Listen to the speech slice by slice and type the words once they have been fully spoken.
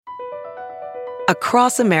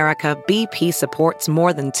Across America, BP supports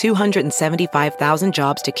more than 275,000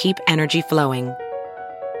 jobs to keep energy flowing.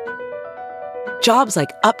 Jobs like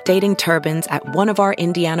updating turbines at one of our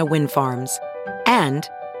Indiana wind farms and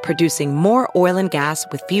producing more oil and gas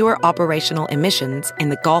with fewer operational emissions in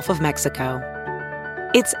the Gulf of Mexico.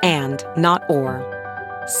 It's and, not or.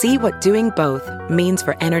 See what doing both means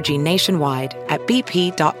for energy nationwide at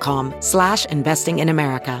bp.com/investing in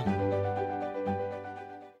America.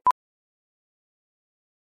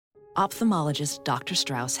 Ophthalmologist Dr.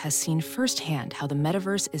 Strauss has seen firsthand how the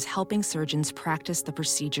metaverse is helping surgeons practice the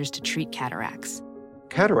procedures to treat cataracts.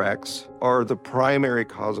 Cataracts are the primary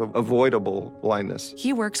cause of avoidable blindness.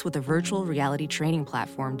 He works with a virtual reality training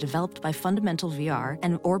platform developed by Fundamental VR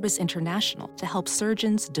and Orbis International to help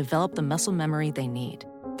surgeons develop the muscle memory they need.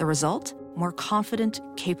 The result? More confident,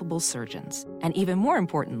 capable surgeons. And even more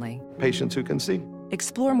importantly, Patients who can see.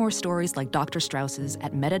 explore more stories like Dr. Strauss's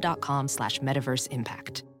at meta.com/metaverse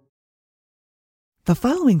impact. The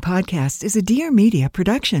following podcast is a Dear Media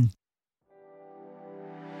production.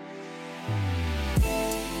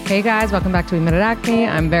 Hey guys, welcome back to We Met at Acme.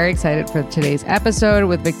 I'm very excited for today's episode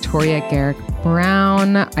with Victoria Garrick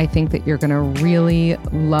Browne. I think that you're going to really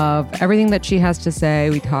love everything that she has to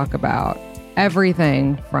say. We talk about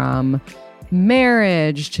everything from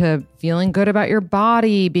marriage to feeling good about your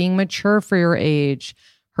body, being mature for your age,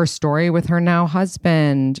 her story with her now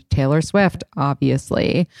husband, Taylor Swift,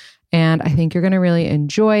 obviously. And I think you're going to really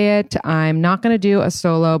enjoy it. I'm not going to do a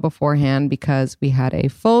solo beforehand because we had a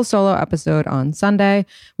full solo episode on Sunday,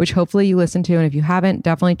 which hopefully you listened to. And if you haven't,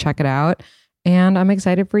 definitely check it out. And I'm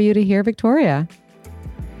excited for you to hear Victoria.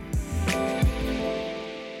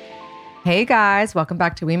 Hey guys, welcome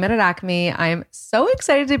back to We Met at Acme. I'm so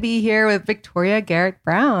excited to be here with Victoria Garrick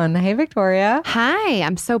Browne. Hey, Victoria. Hi,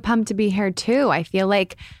 I'm so pumped to be here too. I feel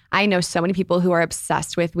like I know so many people who are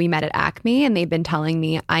obsessed with We Met at Acme, and they've been telling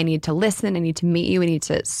me I need to listen, I need to meet you, I need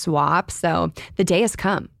to swap. So the day has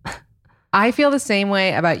come. I feel the same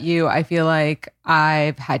way about you. I feel like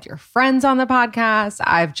I've had your friends on the podcast.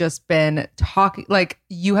 I've just been talking, like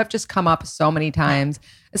you have just come up so many times,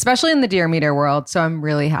 especially in the Dear Meter world. So I'm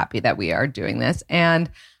really happy that we are doing this. And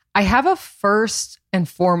I have a first and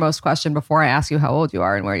foremost question before I ask you how old you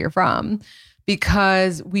are and where you're from,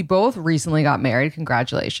 because we both recently got married.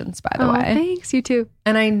 Congratulations, by the way. Thanks, you too.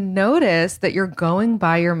 And I noticed that you're going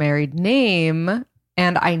by your married name.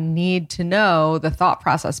 And I need to know the thought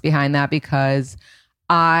process behind that because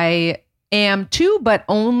I am too, but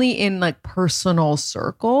only in like personal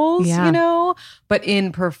circles, you know, but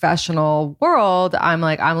in professional world, I'm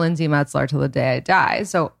Lindsay Metzler till the day I die.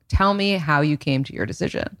 So tell me how you came to your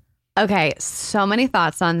decision. Okay, so many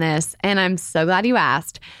thoughts on this. And I'm so glad you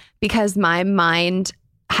asked because my mind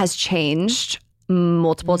has changed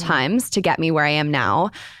multiple times to get me where I am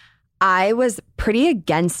now. I was pretty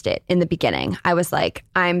against it in the beginning. I was like,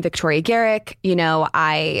 I'm Victoria Garrick. You know,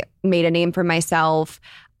 I made a name for myself.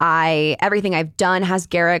 Everything I've done has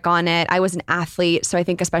Garrick on it. I was an athlete. So I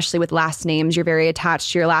think especially with last names, you're very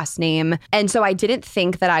attached to your last name. And so I didn't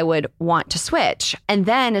think that I would want to switch. And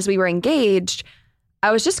then as we were engaged, I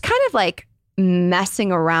was just kind of like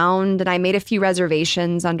messing around and I made a few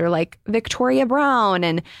reservations under like Victoria Browne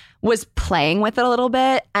and was playing with it a little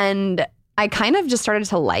bit. And I kind of just started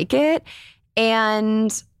to like it.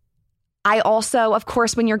 And I also, of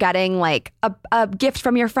course, when you're getting like a gift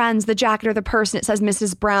from your friends, the jacket or the purse, and it says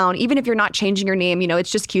Mrs. Browne, even if you're not changing your name, you know, it's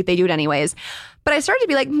just cute. They do it anyways. But I started to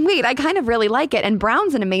be like, wait, I kind of really like it. And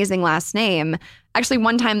Browne's an amazing last name. Actually,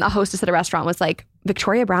 one time the hostess at a restaurant was like,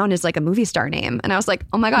 Victoria Browne is like a movie star name. And I was like,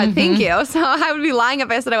 oh my God, thank you. So I would be lying if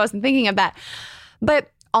I said I wasn't thinking of that. But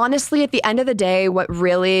honestly, at the end of the day, what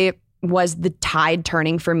really was the tide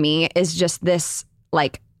turning for me is just this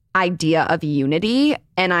like idea of unity.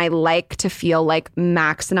 And I like to feel like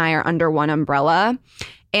Max and I are under one umbrella.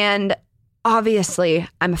 And obviously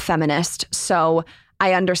I'm a feminist. So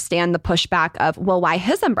I understand the pushback of, well, why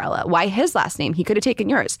his umbrella? Why his last name? He could have taken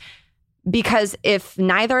yours. Because if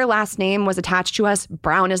neither last name was attached to us,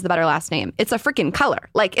 Browne is the better last name. It's a freaking color.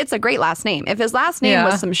 Like, it's a great last name. If his last name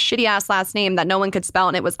was some shitty ass last name that no one could spell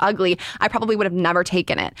and it was ugly, I probably would have never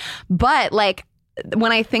taken it. But like,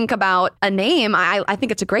 when I think about a name, I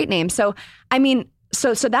think it's a great name. So, I mean,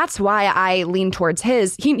 so that's why I lean towards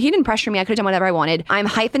his. He didn't pressure me. I could have done whatever I wanted. I'm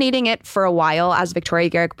hyphenating it for a while as Victoria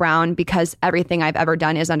Garrick Browne because everything I've ever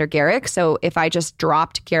done is under Garrick. So if I just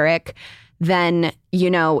dropped Garrick, then, you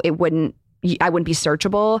know, I wouldn't be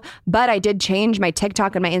searchable. But I did change my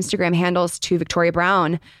TikTok and my Instagram handles to Victoria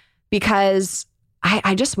Browne because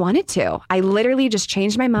I just wanted to. I literally just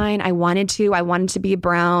changed my mind. I wanted to be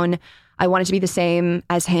Browne. I wanted to be the same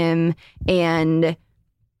as him. And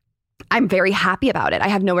I'm very happy about it. I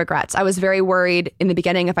have no regrets. I was very worried in the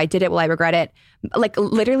beginning, if I did it, will I regret it? Like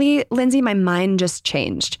literally, Lindsay, my mind just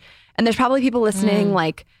changed. And there's probably people listening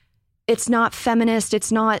like, it's not feminist.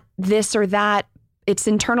 It's not this or that. It's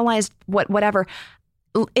internalized, whatever.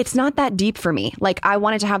 It's not that deep for me. Like, I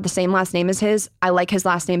wanted to have the same last name as his. I like his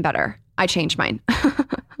last name better. I changed mine.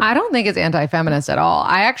 I don't think it's anti-feminist at all.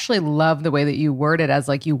 I actually love the way that you word it as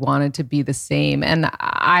like you wanted to be the same. And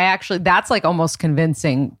that's like almost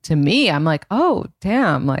convincing to me. I'm like, oh,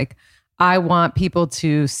 damn. Like, I want people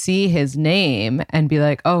to see his name and be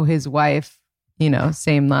like, oh, his wife,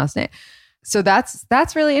 same last name. So that's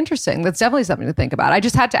really interesting. That's definitely something to think about. I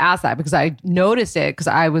just had to ask that because I noticed it because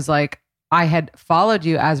I was like, I had followed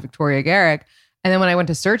you as Victoria Garrick. And then when I went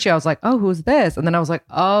to search you, I was like, oh, who's this? And then I was like,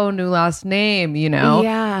 oh, new last name,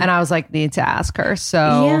 Yeah. And I was like, need to ask her.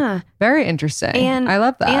 So very interesting. And I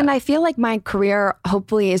love that. And I feel like my career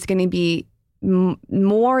hopefully is going to be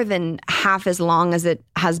more than half as long as it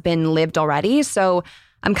has been lived already. So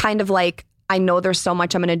I'm kind of like, I know there's so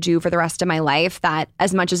much I'm going to do for the rest of my life that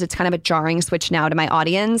as much as it's kind of a jarring switch now to my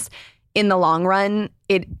audience, in the long run,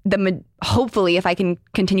 hopefully if I can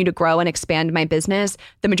continue to grow and expand my business,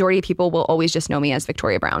 the majority of people will always just know me as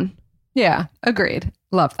Victoria Browne. Yeah, agreed.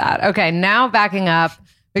 Love that. Okay, now backing up.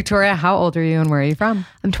 Victoria, how old are you and where are you from?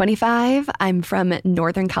 I'm 25. I'm from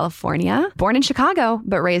Northern California, born in Chicago,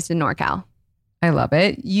 but raised in NorCal. I love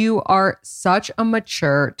it. You are such a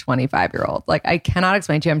mature 25-year-old. Like, I cannot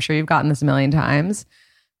explain to you, I'm sure you've gotten this a million times,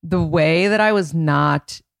 the way that I was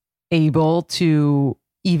not able to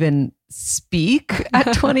even speak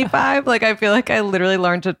at 25. Like, I feel like I literally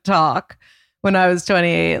learned to talk when I was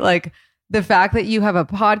 28. Like, the fact that you have a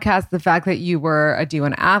podcast, the fact that you were a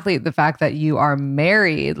D1 athlete, the fact that you are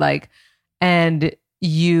married, like, I'm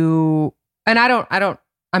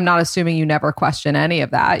not assuming you never question any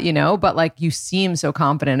of that, but like, you seem so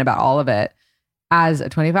confident about all of it as a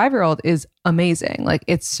 25-year-old is amazing. Like,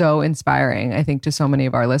 it's so inspiring, I think, to so many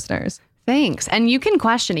of our listeners. Thanks. And you can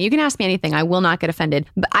question it. You can ask me anything. I will not get offended.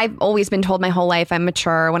 But I've always been told my whole life I'm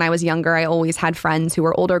mature. When I was younger, I always had friends who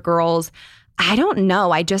were older girls. I don't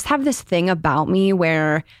know. I just have this thing about me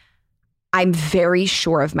where I'm very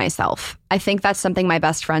sure of myself. I think that's something my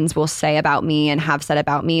best friends will say about me and have said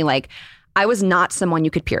about me. Like, I was not someone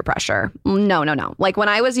you could peer pressure. No. Like, when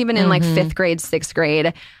I was even in like 5th grade, 6th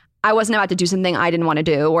grade, I wasn't about to do something I didn't want to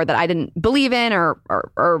do or that I didn't believe in or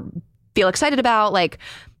feel excited about. Like,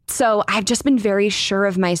 so I've just been very sure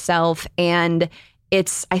of myself, and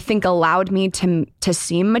it's, I think, allowed me to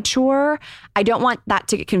seem mature. I don't want that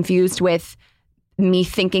to get confused with me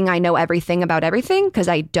thinking I know everything about everything, because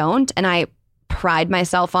I don't. And I pride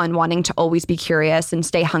myself on wanting to always be curious and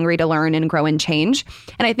stay hungry to learn and grow and change.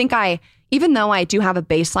 And I think even though I do have a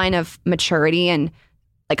baseline of maturity and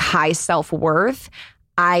like high self-worth,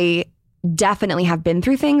 I definitely have been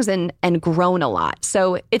through things and grown a lot.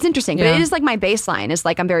 So it's interesting, but it is like my baseline is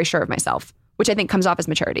like, I'm very sure of myself, which I think comes off as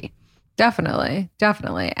maturity. Definitely.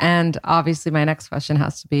 And obviously my next question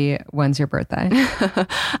has to be, when's your birthday?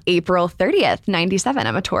 April 30th, 97.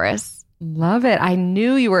 I'm a Taurus. Love it. I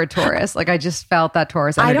knew you were a Taurus. Like, I just felt that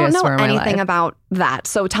Taurus energy. I don't know anything about that.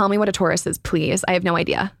 So tell me what a Taurus is, please. I have no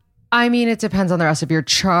idea. I mean, it depends on the rest of your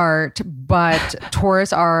chart, but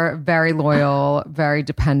Taurus are very loyal, very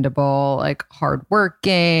dependable, like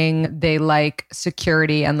hardworking. They like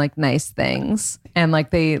security and like nice things. And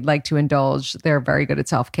like, they like to indulge. They're very good at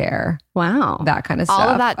self-care. Wow. That kind of stuff. All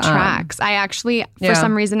of that tracks. I actually, for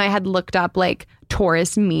some reason, I had looked up like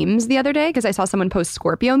Taurus memes the other day because I saw someone post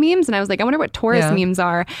Scorpio memes. And I was like, I wonder what Taurus memes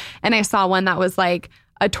are. And I saw one that was like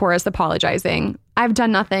a Taurus apologizing. I've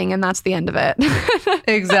done nothing, and that's the end of it.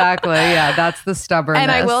 Exactly. Yeah, that's the stubbornness.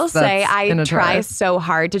 And I will say, I try so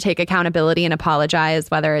hard to take accountability and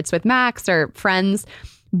apologize, whether it's with Max or friends,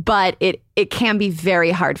 but it can be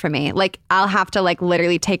very hard for me. Like, I'll have to like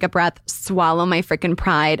literally take a breath, swallow my freaking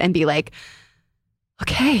pride, and be like,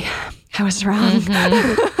 okay, I was wrong.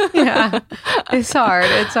 Yeah, it's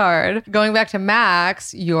hard. Going back to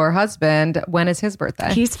Max, your husband, when is his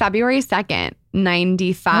birthday? He's February 2nd,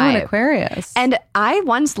 95. Oh, an Aquarius. And I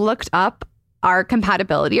once looked up our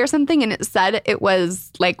compatibility or something, and it said it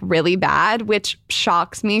was like really bad, which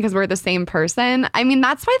shocks me because we're the same person. I mean,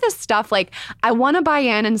 that's why this stuff, like, I want to buy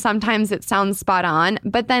in, and sometimes it sounds spot on,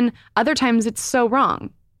 but then other times it's so wrong.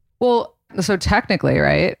 Well, so technically,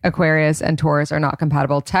 right, Aquarius and Taurus are not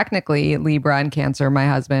compatible. Technically, Libra and Cancer, my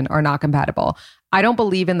husband, are not compatible. I don't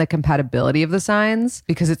believe in the compatibility of the signs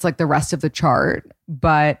because it's like the rest of the chart,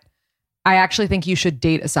 but I actually think you should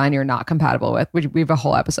date a sign you're not compatible with. We have a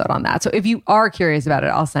whole episode on that. So if you are curious about it,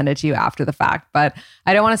 I'll send it to you after the fact, but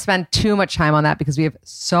I don't want to spend too much time on that because we have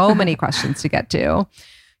so many questions to get to.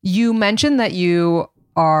 You mentioned that you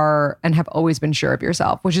are and have always been sure of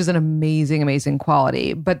yourself, which is an amazing, amazing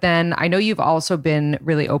quality. But then I know you've also been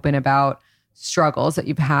really open about struggles that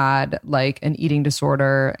you've had, like an eating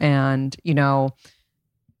disorder. And, you know,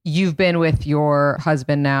 you've been with your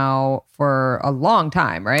husband now for a long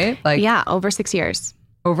time, right? Like, yeah, over 6 years.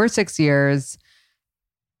 Over 6 years.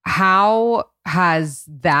 How has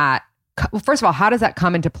that, well, first of all, how does that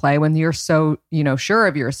come into play when you're so, you know, sure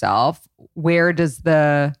of yourself? Where does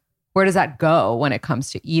that go when it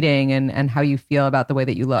comes to eating and how you feel about the way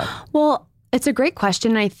that you look? Well, it's a great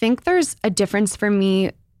question. I think there's a difference for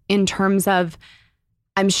me in terms of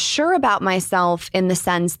I'm sure about myself in the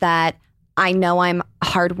sense that I know I'm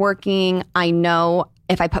hardworking. I know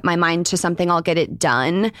if I put my mind to something, I'll get it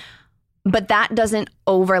done. But that doesn't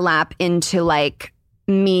overlap into like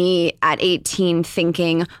me at 18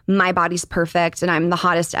 thinking my body's perfect and I'm the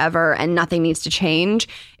hottest ever and nothing needs to change.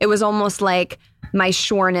 It was almost like my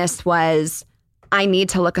sureness was, I need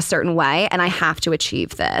to look a certain way and I have to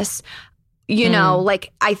achieve this. You know,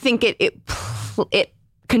 like I think it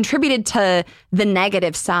contributed to the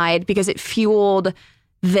negative side because it fueled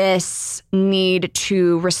this need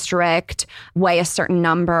to restrict, weigh a certain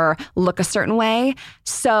number, look a certain way.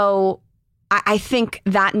 So I think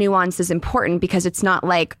that nuance is important because it's not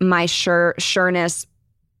like my sureness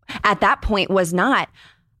at that point was not,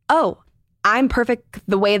 oh, I'm perfect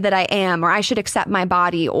the way that I am, or I should accept my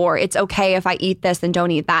body, or it's okay if I eat this and don't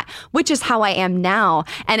eat that, which is how I am now.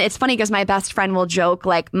 And it's funny because my best friend will joke,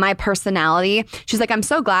 like my personality, she's like, I'm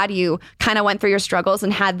so glad you kind of went through your struggles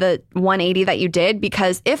and had the 180 that you did,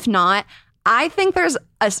 because if not, I think there's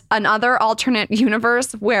another alternate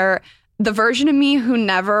universe where the version of me who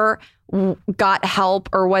never got help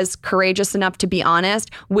or was courageous enough to be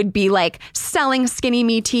honest would be like selling skinny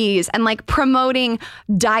me teas and like promoting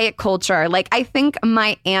diet culture. Like I think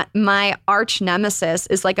my arch nemesis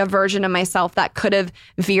is like a version of myself that could have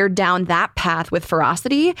veered down that path with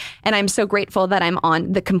ferocity. And I'm so grateful that I'm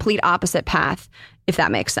on the complete opposite path, if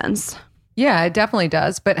that makes sense. Yeah, it definitely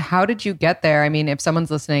does. But how did you get there? I mean, if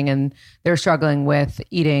someone's listening and they're struggling with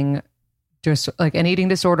eating, just like an eating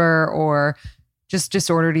disorder or just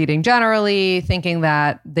disordered eating generally, thinking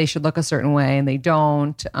that they should look a certain way and they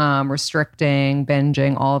don't, restricting,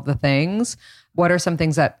 binging, all of the things. What are some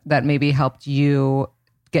things that maybe helped you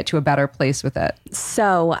get to a better place with it?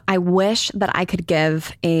 So I wish that I could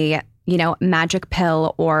give a, magic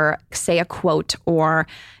pill or say a quote or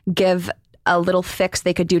give a little fix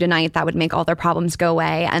they could do tonight that would make all their problems go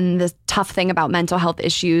away. And the tough thing about mental health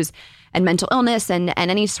issues and mental illness and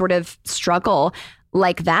any sort of struggle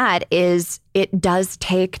like that is it does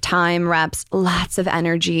take time, reps, lots of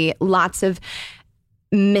energy, lots of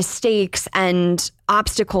mistakes and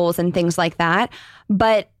obstacles and things like that.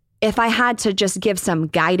 But if I had to just give some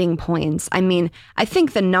guiding points, I mean, I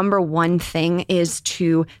think the number one thing is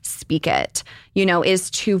to speak it,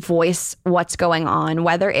 is to voice what's going on,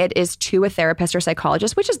 whether it is to a therapist or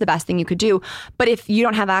psychologist, which is the best thing you could do. But if you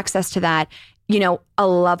don't have access to that, a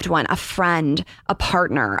loved one, a friend, a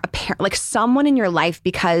partner, a parent, like someone in your life,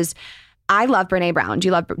 because I love Brene Browne. Do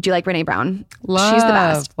you like Brene Browne? She's the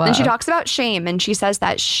best. Love. And she talks about shame, and she says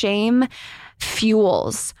that shame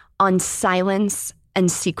fuels on silence and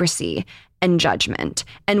secrecy and judgment.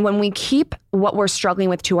 And when we keep what we're struggling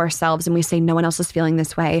with to ourselves and we say no one else is feeling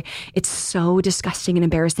this way, it's so disgusting and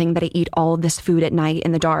embarrassing that I eat all of this food at night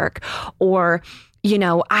in the dark. Or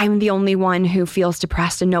I'm the only one who feels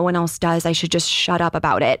depressed and no one else does. I should just shut up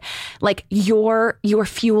about it. Like you're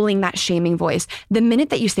fueling that shaming voice. The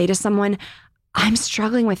minute that you say to someone, I'm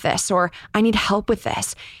struggling with this, or I need help with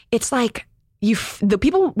this, it's like when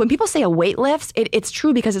people say a weight lifts, it's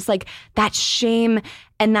true, because it's like that shame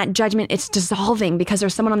and that judgment, it's dissolving because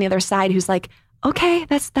there's someone on the other side who's like, okay,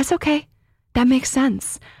 that's okay. That makes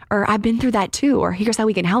sense. Or I've been through that too, or here's how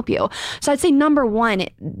we can help you. So I'd say the number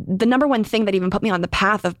one thing that even put me on the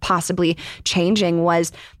path of possibly changing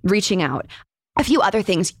was reaching out. A few other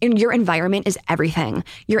things. Your environment is everything.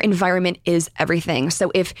 Your environment is everything.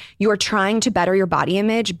 So if you're trying to better your body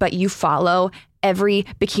image, but you follow every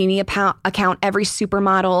bikini account, every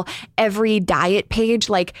supermodel, every diet page,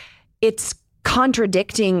 like it's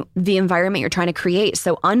contradicting the environment you're trying to create.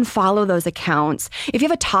 So unfollow those accounts. If you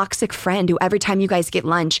have a toxic friend who every time you guys get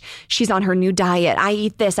lunch, she's on her new diet, I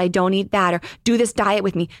eat this, I don't eat that, or do this diet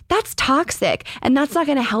with me, that's toxic. And that's not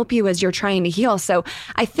going to help you as you're trying to heal. So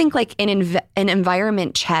I think like an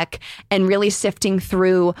environment check and really sifting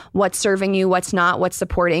through what's serving you, what's not, what's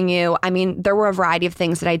supporting you. I mean, there were a variety of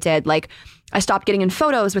things that I did. Like I stopped getting in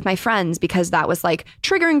photos with my friends because that was like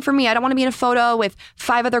triggering for me. I don't want to be in a photo with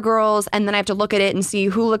 5 other girls and then I have to look at it and see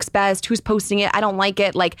who looks best, who's posting it. I don't like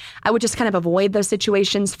it. Like I would just kind of avoid those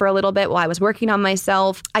situations for a little bit while I was working on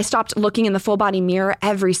myself. I stopped looking in the full body mirror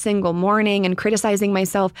every single morning and criticizing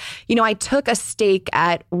myself. You know, I took a stake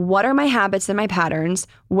at what are my habits and my patterns,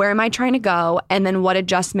 where am I trying to go, and then what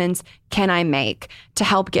adjustments can I make to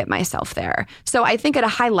help get myself there. So I think at a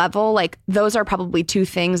high level, like those are probably 2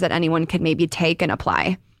 things that anyone could maybe take and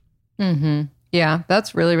apply. Mm-hmm. Yeah,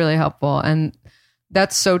 that's really, really helpful. And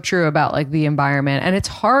that's so true about like the environment. And it's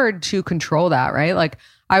hard to control that, right? Like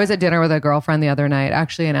I was at dinner with a girlfriend the other night,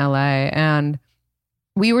 actually in LA, and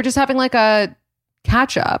we were just having like a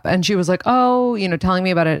catch up. And she was like, oh, you know, telling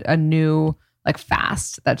me about a new like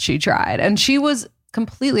fast that she tried. And she was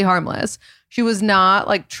completely harmless. She was not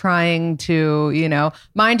like trying to, you know,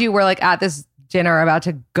 mind you, we're like at this dinner about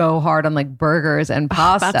to go hard on like burgers and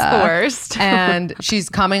pasta. That's the worst. And she's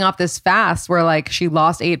coming off this fast where like she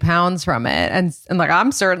lost 8 pounds from it. And like,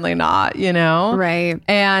 I'm certainly not, you know? Right.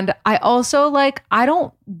 And I also like, I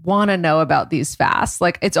don't want to know about these fasts.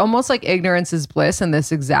 Like, it's almost like ignorance is bliss in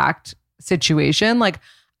this exact situation. Like,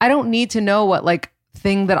 I don't need to know what like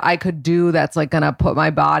thing that I could do that's like gonna put my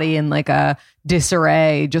body in like a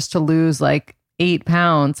disarray just to lose like 8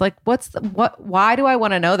 pounds. Like why do I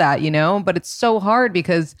want to know that, you know? But it's so hard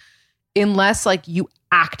because unless like you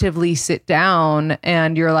actively sit down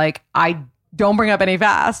and you're like, I don't bring up any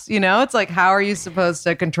fast, you know? It's like, how are you supposed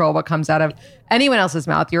to control what comes out of anyone else's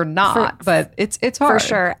mouth? You're not, but it's hard. For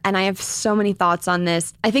sure. And I have so many thoughts on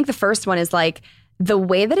this. I think the first one is like the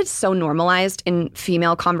way that it's so normalized in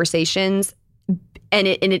female conversations. And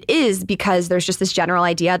it is because there's just this general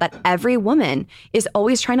idea that every woman is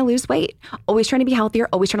always trying to lose weight, always trying to be healthier,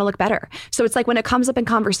 always trying to look better. So it's like when it comes up in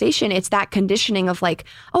conversation, it's that conditioning of like,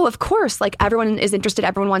 oh, of course, like everyone is interested,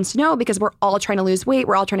 everyone wants to know because we're all trying to lose weight,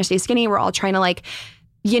 we're all trying to stay skinny, we're all trying to like,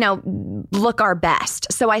 you know, look our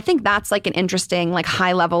best. So I think that's like an interesting like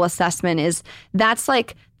high level assessment is that's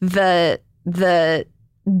like the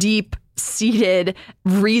deep seated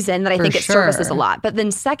reason that I think it surfaces a lot. But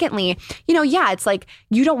then secondly, you know, yeah, it's like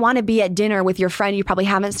you don't want to be at dinner with your friend you probably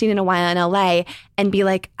haven't seen in a while in LA and be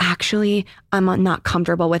like, actually, I'm not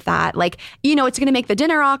comfortable with that. Like, you know, it's going to make the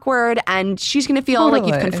dinner awkward and she's going to feel like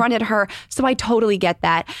you've confronted her. So I totally get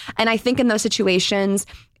that. And I think in those situations,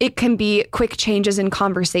 it can be quick changes in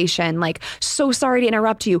conversation. Like, so sorry to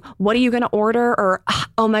interrupt you. What are you going to order? Or,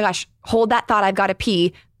 oh my gosh, hold that thought. I've got to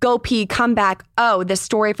pee. Go pee, come back. Oh, this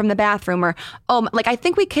story from the bathroom. Or, oh, like, I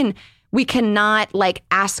think we cannot like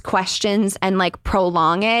ask questions and like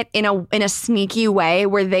prolong it in a sneaky way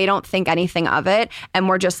where they don't think anything of it. And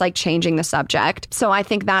we're just like changing the subject. So I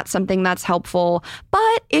think that's something that's helpful.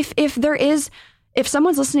 But if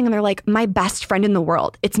someone's listening and they're like, my best friend in the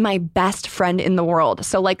world, it's my best friend in the world.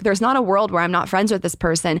 So like, there's not a world where I'm not friends with this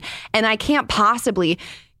person and I can't possibly,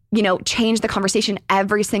 you know, change the conversation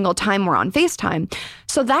every single time we're on FaceTime.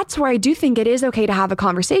 So that's where I do think it is okay to have a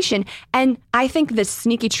conversation. And I think the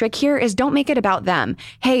sneaky trick here is don't make it about them.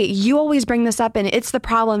 Hey, you always bring this up and it's the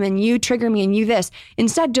problem and you trigger me and you this.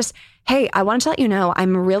 Instead, just, hey, I wanted to let you know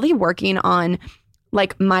I'm really working on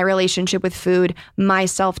like my relationship with food, my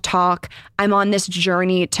self-talk. I'm on this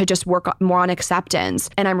journey to just work more on acceptance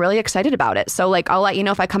and I'm really excited about it. So like, I'll let you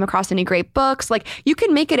know if I come across any great books. Like you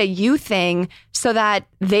can make it a you thing so that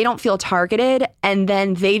they don't feel targeted and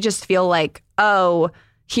then they just feel like, oh,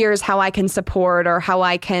 here's how I can support or how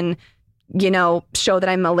I can, you know, show that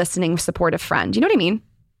I'm a listening, supportive friend. You know what I mean?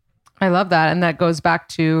 I love that. And that goes back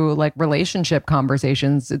to like relationship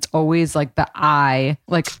conversations. It's always like the I,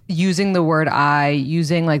 like using the word I,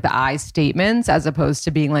 using like the I statements as opposed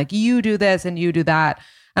to being like, you do this and you do that.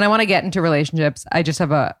 And I want to get into relationships. I just have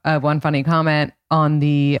a one funny comment on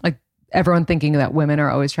the, like everyone thinking that women are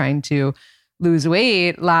always trying to lose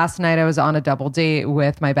weight. Last night I was on a double date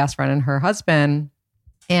with my best friend and her husband.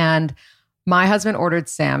 And my husband ordered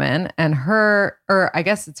salmon and I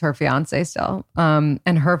guess it's her fiance still. And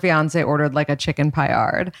her fiance ordered like a chicken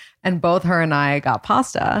paillard and both her and I got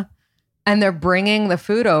pasta and they're bringing the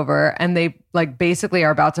food over and they like basically are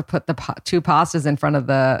about to put the 2 pastas in front of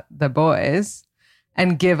the boys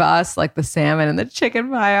and give us like the salmon and the chicken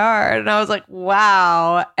paillard. And I was like,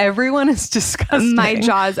 wow, everyone is disgusting. My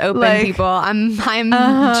jaw's open, like, people. I'm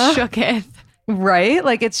shooketh. Right?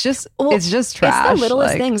 Like it's just trash. It's the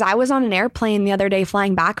littlest things. I was on an airplane the other day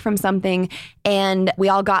flying back from something and we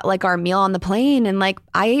all got like our meal on the plane and like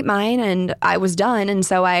I ate mine and I was done. And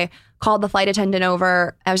so I called the flight attendant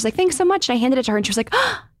over. I was like, thanks so much. And I handed it to her and she was like,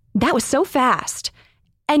 oh, that was so fast.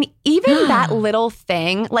 And even that little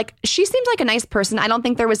thing, like she seemed like a nice person. I don't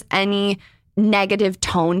think there was any negative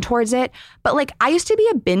tone towards it. But like, I used to be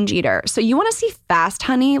a binge eater. So you want to see fast,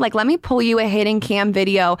 honey? Like, let me pull you a hidden cam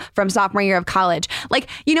video from sophomore year of college. Like,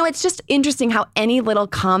 you know, it's just interesting how any little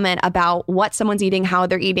comment about what someone's eating, how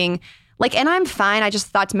they're eating, like, and I'm fine. I just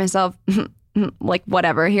thought to myself, like,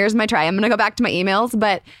 whatever, here's my try. I'm going to go back to my emails.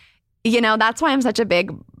 But, you know, that's why I'm such a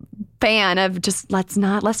big fan of just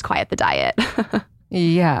let's quiet the diet.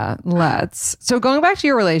 Yeah, let's. So going back to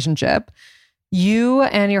your relationship, you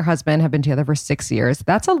and your husband have been together for 6 years.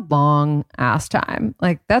 That's a long ass time.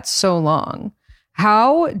 Like, that's so long.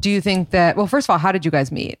 How do you think that, well, first of all, how did you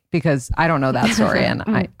guys meet? Because I don't know that story and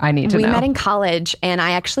I need to know. We met in college, and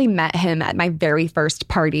I actually met him at my very first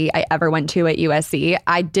party I ever went to at USC.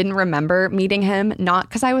 I didn't remember meeting him, not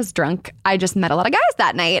because I was drunk. I just met a lot of guys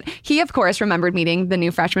that night. He, of course, remembered meeting the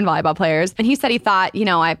new freshman volleyball players. And he said he thought, you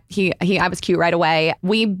know, I was cute right away.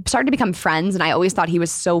 We started to become friends, and I always thought he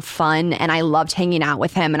was so fun, and I loved hanging out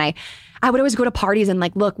with him. And I would always go to parties and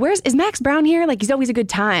like, look, is Max Browne here? Like, he's always a good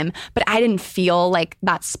time. But I didn't feel like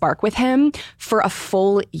that spark with him for a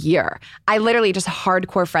full year. I literally just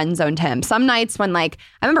hardcore friend zoned him. Some nights when like,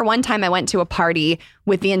 I remember one time I went to a party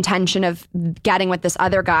with the intention of getting with this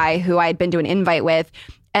other guy who I had been to an invite with.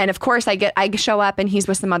 And of course I show up and he's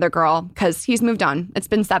with some other girl because he's moved on. It's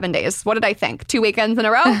been 7 days. What did I think? 2 weekends in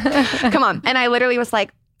a row? Come on. And I literally was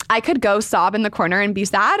like, I could go sob in the corner and be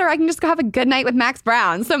sad, or I can just go have a good night with Max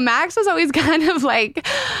Browne. So Max was always kind of like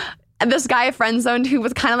this guy friend zoned who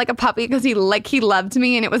was kind of like a puppy because he loved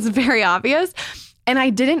me and it was very obvious. And I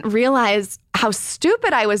didn't realize how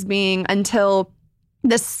stupid I was being until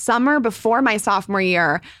the summer before my sophomore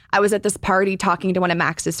year. I was at this party talking to one of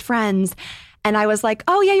Max's friends, and I was like,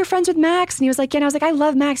 "Oh yeah, you're friends with Max?" And he was like, "Yeah." And I was like, "I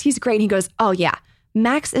love Max. He's great." And he goes, "Oh yeah,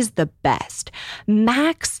 Max is the best.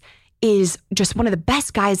 Max is just one of the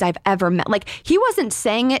best guys I've ever met." Like, he wasn't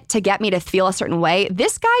saying it to get me to feel a certain way.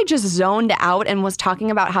 This guy just zoned out and was talking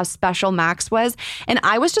about how special Max was. And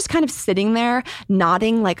I was just kind of sitting there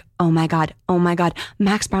nodding like, oh my God,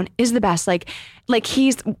 Max Browne is the best. Like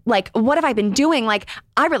he's like, what have I been doing? Like,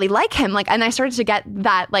 I really like him. Like, and I started to get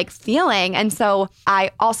that like feeling. And so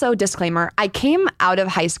I also, disclaimer, I came out of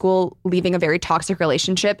high school leaving a very toxic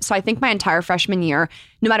relationship. So I think my entire freshman year,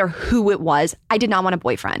 no matter who it was, I did not want a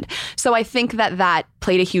boyfriend. So I think that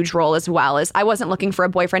played a huge role as well. As I wasn't looking for a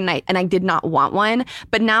boyfriend and I did not want one.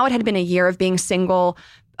 But now it had been a year of being single,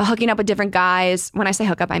 hooking up with different guys. When I say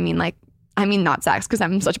hook up, I mean not sex, because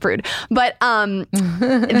I'm such a prude. But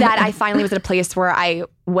that I finally was at a place where I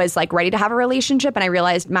was like ready to have a relationship, and I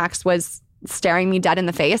realized Max was staring me dead in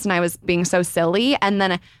the face and I was being so silly. And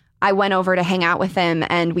then I went over to hang out with him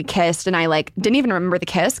and we kissed, and I like didn't even remember the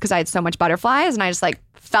kiss because I had so much butterflies, and I just like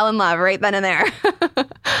fell in love right then and there.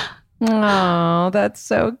 Oh, that's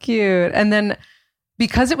so cute. And then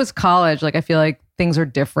because it was college, like I feel like things are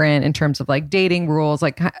different in terms of like dating rules,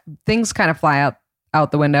 like things kind of fly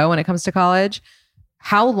out the window when it comes to college.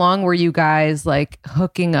 How long were you guys like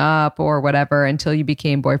hooking up or whatever until you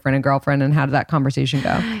became boyfriend and girlfriend, and how did that conversation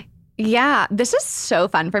go? Yeah, this is so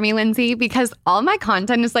fun for me, Lindsay, because all my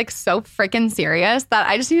content is like so freaking serious that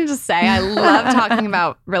I just need to say I love talking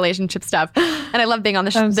about relationship stuff, and I love being on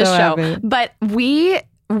this show. Happy. But we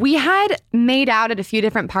had made out at a few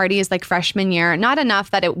different parties like freshman year, not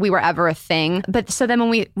enough that we were ever a thing. But so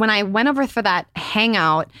then when I went over for that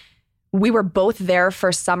hangout, we were both there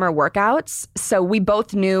for summer workouts. So we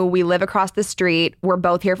both knew we live across the street. We're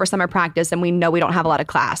both here for summer practice, and we know we don't have a lot of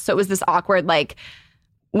class. So it was this awkward, like,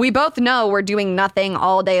 we both know we're doing nothing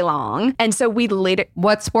all day long. And so we later...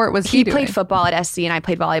 What sport was he doing? He played football at SC and I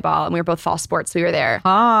played volleyball, and we were both fall sports. So we were there.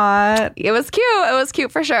 Hot. It was cute. It was cute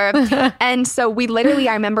for sure. And so we literally,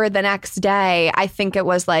 I remember the next day, I think it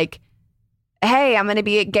was like, hey, I'm going to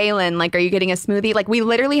be at Galen. Like, are you getting a smoothie? Like, we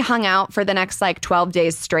literally hung out for the next like 12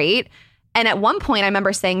 days straight. And at one point, I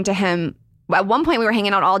remember saying to him, at one point we were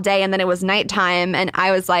hanging out all day, and then it was nighttime, and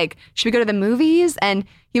I was like, should we go to the movies? And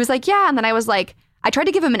he was like, yeah. And then I was like, I tried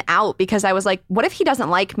to give him an out because I was like, what if he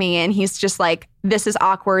doesn't like me? And he's just like, this is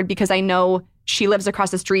awkward because I know she lives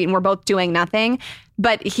across the street and we're both doing nothing.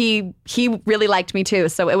 But he really liked me too.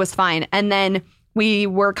 So it was fine. And then we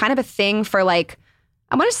were kind of a thing for like,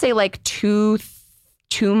 I want to say like two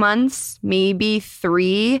months, maybe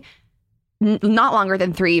 3, not longer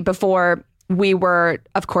than 3, before we were,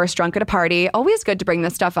 of course, drunk at a party. Always good to bring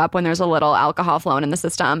this stuff up when there's a little alcohol flowing in the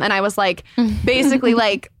system. And I was like, basically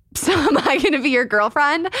like, so am I going to be your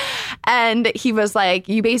girlfriend? And he was like,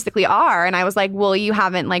 you basically are. And I was like, well, you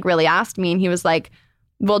haven't like really asked me. And he was like,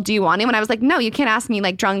 well, do you want him? And I was like, no, you can't ask me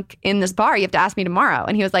like drunk in this bar. You have to ask me tomorrow.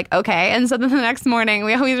 And he was like, okay. And so then the next morning,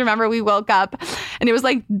 we always remember we woke up and it was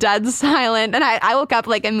like dead silent. And I woke up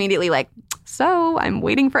like immediately like, so I'm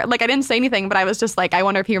waiting for, like, I didn't say anything, but I was just like, I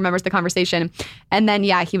wonder if he remembers the conversation. And then,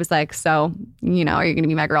 yeah, he was like, so, you know, are you going to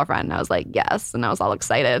be my girlfriend? And I was like, yes. And I was all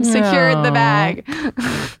excited. Secured the bag.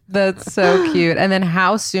 That's so cute. And then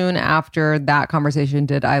how soon after that conversation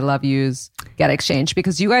did I love yous get exchanged?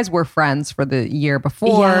 Because you guys were friends for the year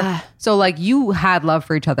before. Yeah. So like you had love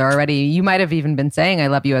for each other already. You might have even been saying I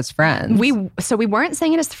love you as friends. We weren't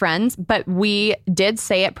saying it as friends, but we did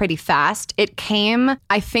say it pretty fast. It came,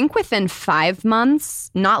 I think, within 5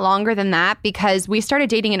 months, not longer than that, because we started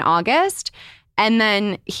dating in August. And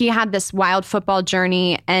then he had this wild football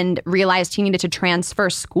journey and realized he needed to transfer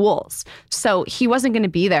schools. So he wasn't going to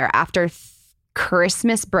be there after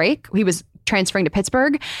Christmas break. He was transferring to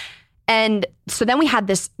Pittsburgh. And so then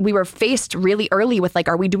we were faced really early with like,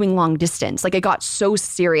 are we doing long distance? Like it got so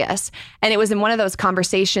serious. And it was in one of those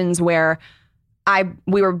conversations where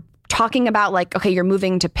we were talking about like, okay, you're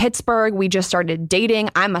moving to Pittsburgh. We just started dating.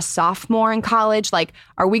 I'm a sophomore in college. Like,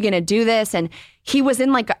 are we going to do this? And he was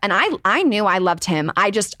in like, and I knew I loved him.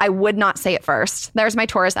 I would not say it first. There's my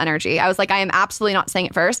Taurus energy. I was like, I am absolutely not saying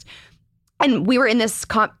it first. And we were in this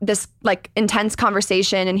like intense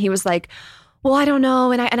conversation, and he was like, well, I don't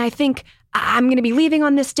know. And I think I'm going to be leaving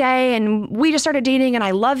on this day, and we just started dating, and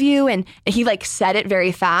I love you. And he like said it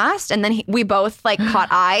very fast. And then we both like caught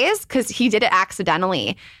eyes because he did it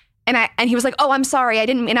accidentally. And he was like, oh, I'm sorry. I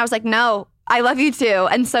didn't. And I was like, no, I love you too.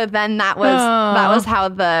 And so then that was how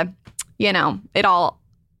it all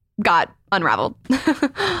got unraveled.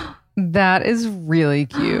 That is really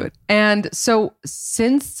cute. And so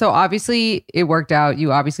obviously it worked out.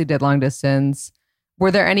 You obviously did long distance.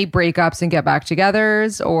 Were there any breakups and get back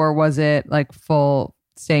togethers, or was it like full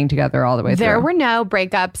staying together all the way through? There were no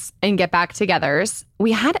breakups and get back togethers.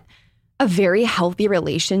 We had a very healthy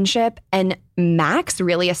relationship, and Max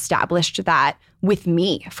really established that with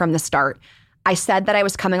me from the start. I said that I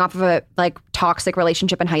was coming off of a like toxic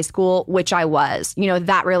relationship in high school, which I was. You know,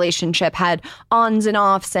 that relationship had ons and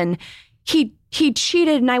offs, and he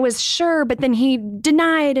cheated and I was sure, but then he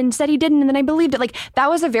denied and said he didn't, and then I believed it. Like that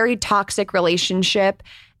was a very toxic relationship.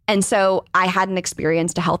 And so I hadn't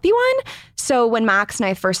experienced a healthy one. So when Max and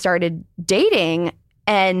I first started dating,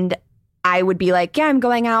 and I would be like, yeah, I'm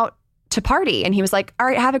going out to party. And he was like, all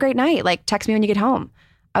right, have a great night. Like, text me when you get home.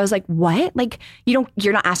 I was like, what? Like,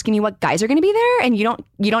 you're not asking me what guys are going to be there, and you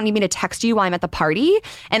don't need me to text you while I'm at the party.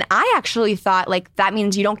 And I actually thought like, that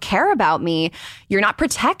means you don't care about me. You're not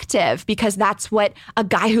protective, because that's what a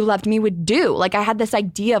guy who loved me would do. Like I had this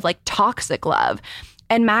idea of like toxic love.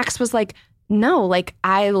 And Max was like, no, like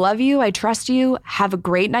I love you. I trust you. Have a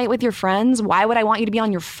great night with your friends. Why would I want you to be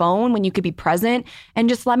on your phone when you could be present? And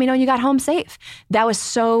just let me know you got home safe. That was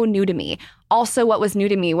so new to me. Also, what was new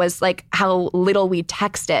to me was like how little we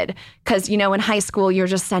texted. Because, you know, in high school, you're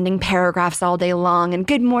just sending paragraphs all day long and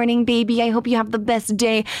good morning, baby. I hope you have the best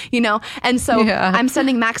day, you know? And so I'm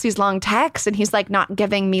sending Max these long texts, and he's like not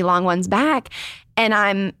giving me long ones back. And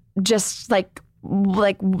I'm just like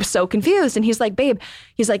so confused. And he's like, babe,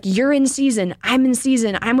 he's like, you're in season. I'm in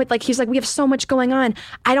season. I'm with like, he's like, we have so much going on.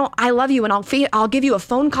 I love you. And I'll give you a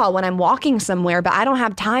phone call when I'm walking somewhere, but I don't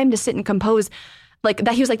have time to sit and compose like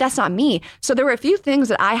that. He was like, that's not me. So there were a few things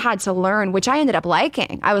that I had to learn, which I ended up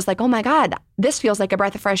liking. I was like, oh my God, this feels like a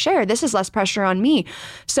breath of fresh air. This is less pressure on me.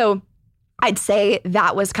 So I'd say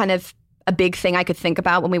that was kind of a big thing I could think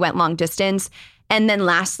about when we went long distance. And then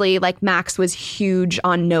lastly, like Max was huge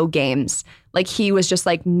on no games. Like he was just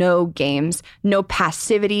like, no games, no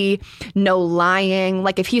passivity, no lying.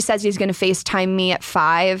 Like if he says he's going to FaceTime me at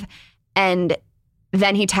 5 and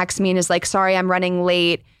then he texts me and is like, sorry, I'm running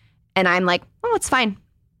late. And I'm like, oh, it's fine.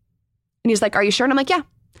 And he's like, are you sure? And I'm like, yeah.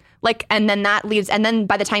 Like, and then that leaves. And then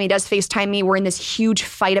by the time he does FaceTime me, we're in this huge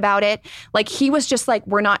fight about it. Like he was just like,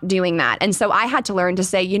 we're not doing that. And so I had to learn to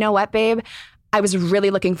say, you know what, babe? I was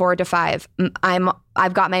really looking forward to 5.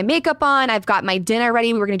 I've got my makeup on. I've got my dinner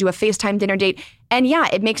ready. We were going to do a FaceTime dinner date. And yeah,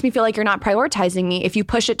 it makes me feel like you're not prioritizing me if you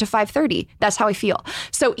push it to 5:30. That's how I feel.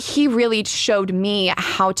 So he really showed me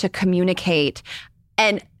how to communicate.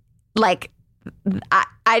 And like,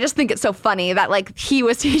 I just think it's so funny that like he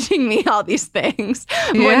was teaching me all these things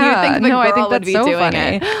when you think the girl would be doing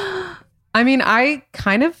funny. it. I mean, I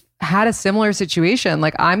kind of had a similar situation.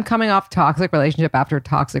 Like I'm coming off toxic relationship after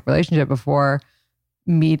toxic relationship before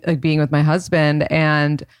being with my husband.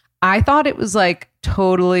 And I thought it was like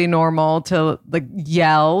totally normal to like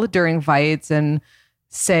yell during fights and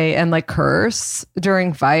say, and like curse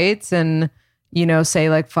during fights and, you know,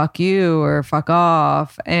 say like, fuck you or fuck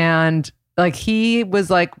off. And like, he was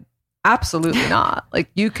like, absolutely not. Like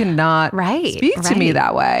you cannot speak to me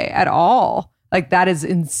that way at all. Like that is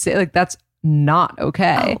insane. Like that's not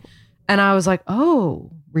okay. And I was like, oh,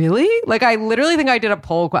 really? Like, I literally think I did a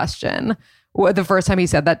poll question the first time he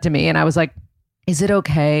said that to me. And I was like, is it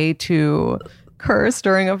okay to curse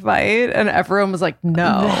during a fight? And everyone was like,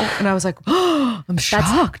 no. And I was like, oh, I'm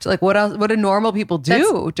shocked. Like, what else? What do normal people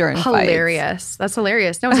do during hilarious. fights? That's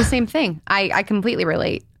hilarious. No, it's the same thing. I completely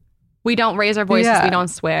relate. We don't raise our voices. Yeah. We don't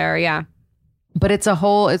swear. Yeah. But it's a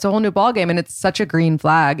whole new ballgame. And it's such a green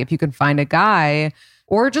flag if you can find a guy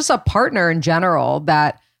or just a partner in general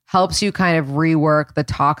that helps you kind of rework the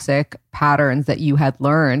toxic patterns that you had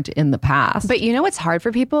learned in the past. But you know what's hard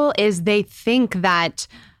for people is they think that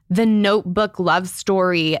the Notebook love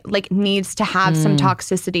story like needs to have some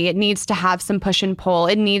toxicity. It needs to have some push and pull.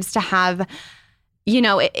 It needs to have, you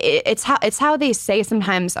know, it's how they say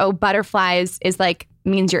sometimes, oh, butterflies is like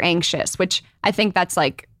means you're anxious, which I think that's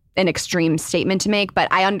like an extreme statement to make.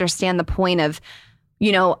 But I understand the point of,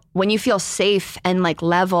 you know, when you feel safe and like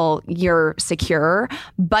level, you're secure.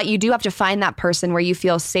 But you do have to find that person where you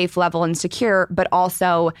feel safe, level, and secure, but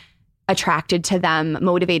also attracted to them,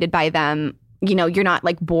 motivated by them. You know, you're not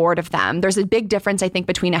like bored of them. There's a big difference, I think,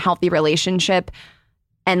 between a healthy relationship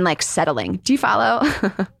and like settling. Do you follow?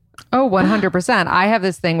 Oh, 100%. I have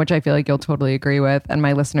this thing, which I feel like you'll totally agree with. And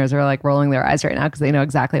my listeners are like rolling their eyes right now because they know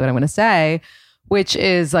exactly what I'm going to say, which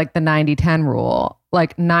is like the 90-10 rule.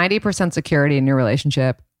 Like 90% security in your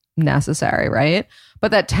relationship, necessary, right?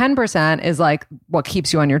 But that 10% is like what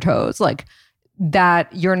keeps you on your toes. Like that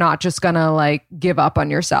you're not just gonna like give up on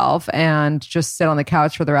yourself and just sit on the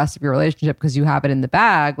couch for the rest of your relationship because you have it in the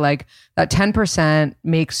bag. Like that 10%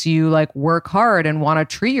 makes you like work hard and want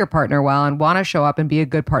to treat your partner well and want to show up and be a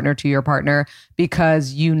good partner to your partner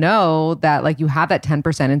because you know that like you have that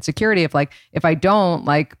 10% insecurity of like, if I don't,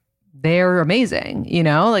 like, they're amazing, you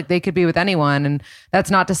know, like they could be with anyone. And that's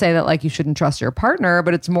not to say that like you shouldn't trust your partner,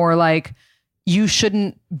 but it's more like you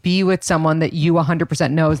shouldn't be with someone that you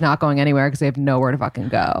 100% know is not going anywhere because they have nowhere to fucking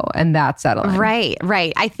go. And that's settling. Right.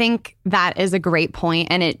 I think that is a great point,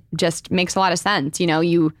 and it just makes a lot of sense. You know,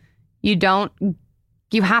 you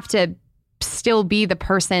have to still be the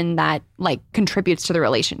person that like contributes to the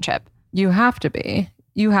relationship. You have to be.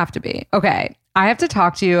 Okay. I have to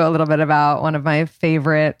talk to you a little bit about one of my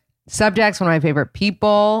favorite subjects, one of my favorite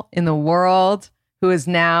people in the world who is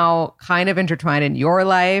now kind of intertwined in your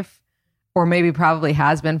life, or maybe probably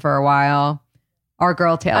has been for a while. Our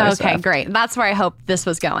girl, Taylor Swift. Okay, great. That's where I hoped this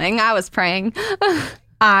was going. I was praying.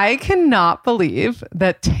 I cannot believe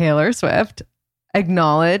that Taylor Swift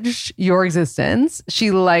acknowledged your existence.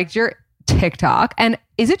 She liked your TikTok. And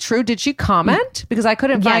is it true? Did she comment? Because I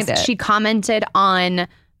couldn't find it. Yes, she commented on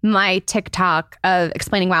my TikTok of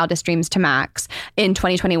explaining wildest dreams to Max in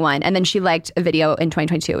 2021. And then she liked a video in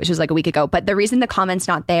 2022, which was like a week ago. But the reason the comment's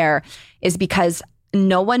not there is because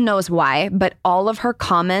no one knows why, but all of her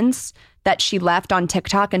comments that she left on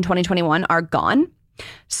TikTok in 2021 are gone.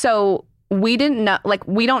 So we didn't know, like,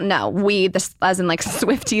 we don't know. This as in like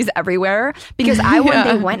Swifties everywhere, because I one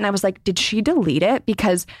day went and I was like, did she delete it?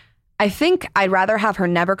 Because I think I'd rather have her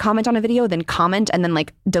never comment on a video than comment and then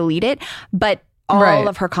like delete it. But all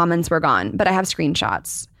of her comments were gone, but I have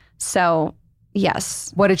screenshots. So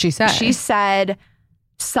yes. What did she say? She said,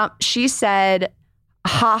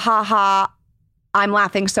 ha ha ha, I'm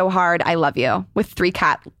laughing so hard, I love you, with 3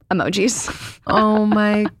 cat emojis. Oh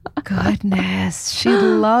my goodness. She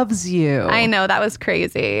loves you. I know, that was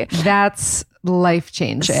crazy. That's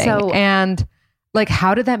life-changing. And like,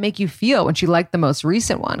 how did that make you feel when she liked the most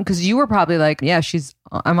recent one? Because you were probably like, yeah,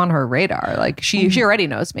 I'm on her radar. Like she already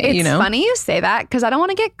knows me, you know? It's funny you say that because I don't want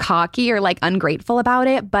to get cocky or like ungrateful about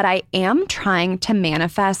it, but I am trying to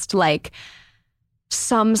manifest like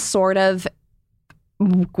some sort of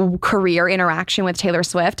career interaction with Taylor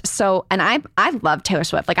Swift. So, and I love Taylor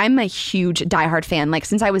Swift. Like I'm a huge diehard fan, like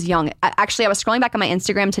since I was young. I was scrolling back on my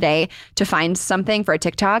Instagram today to find something for a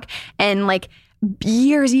TikTok, and like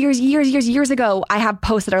years ago, I have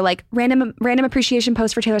posts that are like random appreciation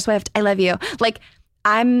posts for Taylor Swift. I love you. Like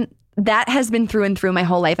that has been through and through my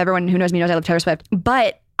whole life. Everyone who knows me knows I love Taylor Swift.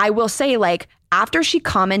 But I will say, like, after she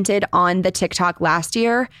commented on the TikTok last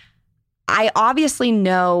year, I obviously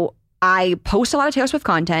know I post a lot of Taylor Swift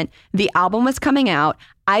content. The album was coming out.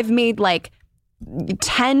 I've made like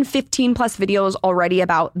 10, 15 plus videos already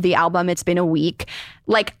about the album. It's been a week.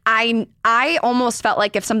 Like I almost felt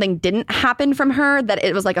like if something didn't happen from her, that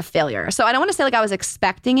it was like a failure. So I don't want to say like I was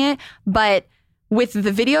expecting it, but with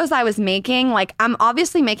the videos I was making, like I'm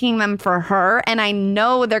obviously making them for her, and I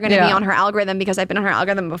know they're going to be on her algorithm because I've been on her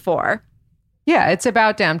algorithm before. Yeah, it's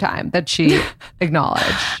about damn time that she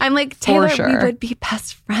acknowledged. I'm like, Taylor, we would be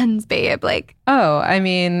best friends, babe. Like, oh, I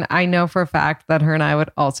mean, I know for a fact that her and I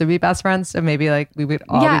would also be best friends. So maybe like we would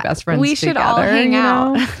all be best friends. We should together, all hang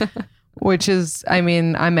out. which is, I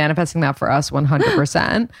mean, I'm manifesting that for us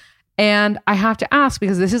 100%. And I have to ask,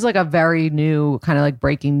 because this is like a very new kind of like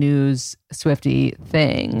breaking news Swiftie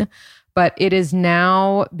thing, but it is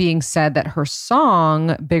now being said that her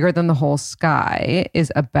song, Bigger Than the Whole Sky,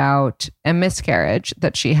 is about a miscarriage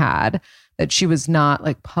that she had, that she was not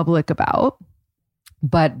like public about.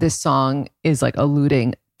 But this song is like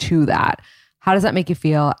alluding to that. How does that make you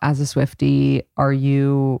feel as a Swiftie? Are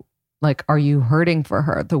you hurting for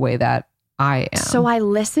her the way that I am? So I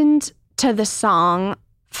listened to the song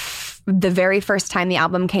the very first time the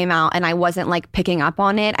album came out, and I wasn't like picking up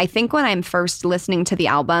on it. I think when I'm first listening to the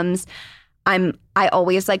albums, I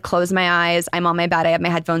always like close my eyes. I'm on my bed. I have my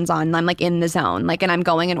headphones on. And I'm like in the zone, like, and I'm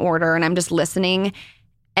going in order and I'm just listening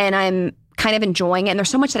and I'm kind of enjoying it. And there's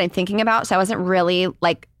so much that I'm thinking about. So I wasn't really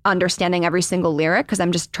like understanding every single lyric because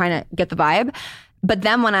I'm just trying to get the vibe. But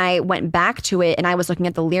then when I went back to it and I was looking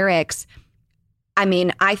at the lyrics, I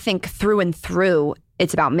mean, I think through and through,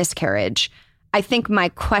 it's about miscarriage. I think my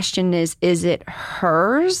question is it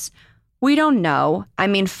hers? We don't know. I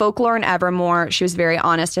mean, Folklore and Evermore, she was very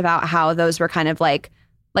honest about how those were kind of like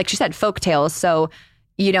she said, folk tales. So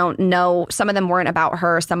you don't know. Some of them weren't about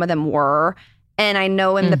her. Some of them were. And I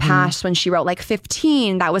know in the past when she wrote like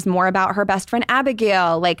 15, that was more about her best friend,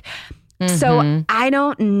 Abigail. So I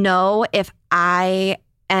don't know if I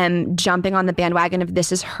am jumping on the bandwagon if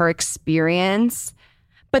this is her experience.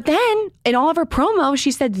 But then in all of her promo, she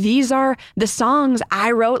said, these are the songs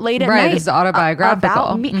I wrote late at night. Right, this is autobiographical.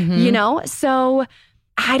 About me, you know? So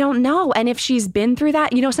I don't know. And if she's been through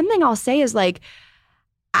that, you know, something I'll say is like,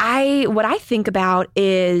 what I think about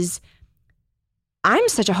is I'm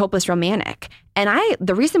such a hopeless romantic. And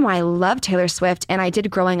the reason why I love Taylor Swift and I did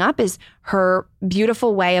growing up is her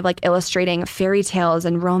beautiful way of like illustrating fairy tales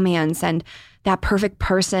and romance and that perfect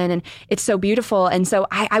person. And it's so beautiful. And so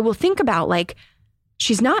I will think about like,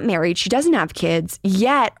 she's not married. She doesn't have kids.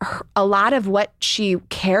 Yet a lot of what she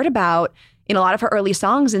cared about in a lot of her early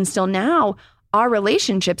songs and still now are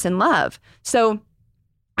relationships and love. So,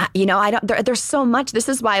 you know, there's so much. This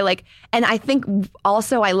is why like, and I think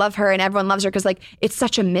also I love her and everyone loves her because like, it's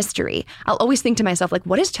such a mystery. I'll always think to myself, like,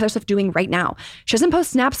 what is Taylor Swift doing right now? She doesn't post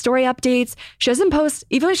Snap story updates. She doesn't post,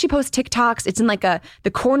 even when she posts TikToks, it's in like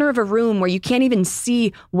the corner of a room where you can't even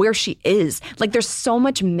see where she is. Like there's so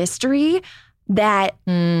much mystery that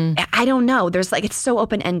I don't know. There's like, it's so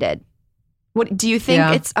open-ended. What do you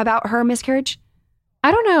think it's about her miscarriage?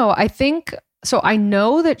 I don't know. I think, so I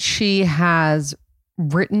know that she has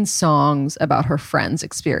written songs about her friends'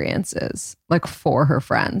 experiences, like for her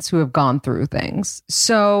friends who have gone through things.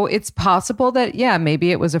 So it's possible that, yeah,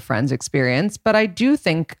 maybe it was a friend's experience, but I do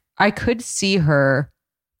think I could see her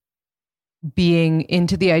being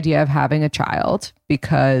into the idea of having a child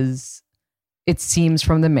because it seems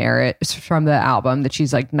from the album that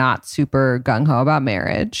she's like not super gung-ho about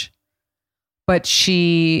marriage, but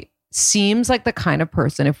she seems like the kind of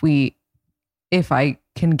person, if I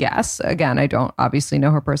can guess, again, I don't obviously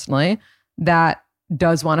know her personally, that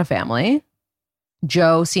does want a family.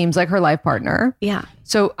 Joe seems like her life partner. Yeah.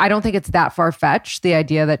 So I don't think it's that far-fetched, the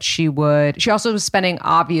idea that she also was spending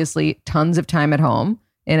obviously tons of time at home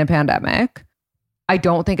in a pandemic. I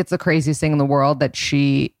don't think it's the craziest thing in the world that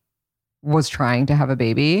she was trying to have a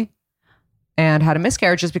baby and had a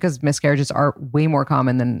miscarriage, just because miscarriages are way more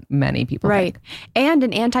common than many people think. And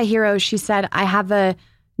in Anti-Hero, she said, I have a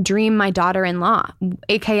dream my daughter-in-law,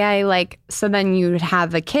 AKA like, so then you'd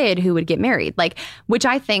have a kid who would get married. Like, which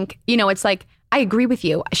I think, you know, it's like, I agree with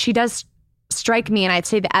you. She does strike me, and I'd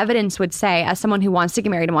say the evidence would say, as someone who wants to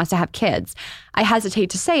get married and wants to have kids, I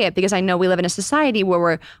hesitate to say it because I know we live in a society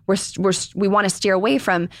where we want to steer away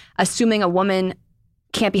from assuming a woman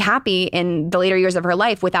can't be happy in the later years of her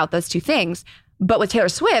life without those two things. But with Taylor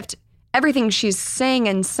Swift, everything she's sang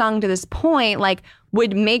and sung to this point, like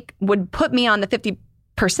would put me on the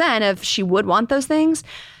 50% of she would want those things.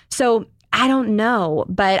 So I don't know,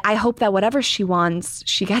 but I hope that whatever she wants,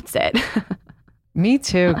 she gets it. Me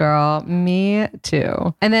too, girl. Me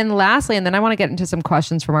too. And then lastly, and then I want to get into some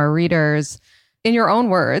questions from our readers. In your own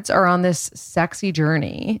words, are on this sexy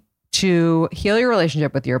journey to heal your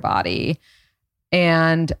relationship with your body.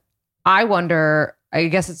 And I wonder, I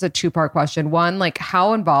guess it's a two-part question. One, like,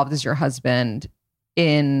 how involved is your husband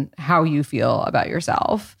in how you feel about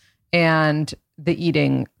yourself and the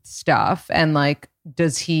eating stuff? And like,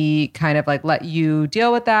 does he kind of like let you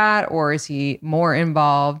deal with that, or is he more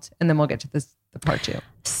involved? And then we'll get to the part two.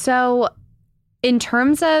 So in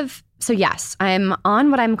terms of, yes, I'm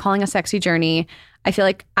on what I'm calling a sexy journey. I feel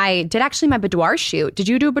like I did actually my boudoir shoot. Did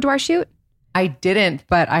you do a boudoir shoot? I didn't,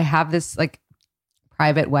 but I have this like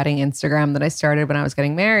private wedding Instagram that I started when I was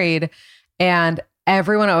getting married. And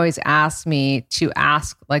everyone always asks me to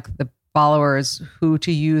ask like the followers who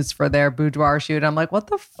to use for their boudoir shoot. I'm like, what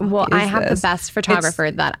the fuck Well, is I have this? the best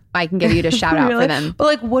photographer that I can give you to shout out Really? for them. But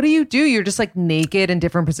like, what do? You're just like naked in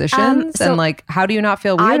different positions, so and like, how do you not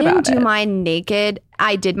feel weird about it? I didn't do mine naked.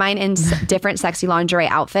 I did mine in different sexy lingerie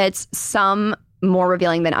outfits, some more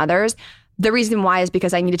revealing than others. The reason why is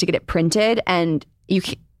because I needed to get it printed, and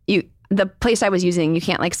the place I was using, you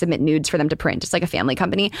can't like submit nudes for them to print. It's like a family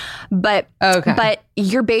company. But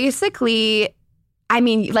you're basically, I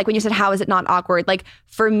mean, like when you said, how is it not awkward? Like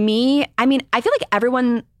for me, I mean, I feel like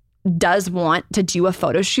everyone does want to do a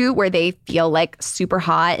photo shoot where they feel like super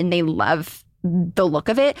hot and they love the look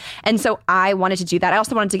of it. And so I wanted to do that. I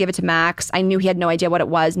also wanted to give it to Max. I knew he had no idea what it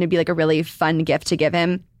was, and it'd be like a really fun gift to give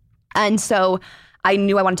him. And so I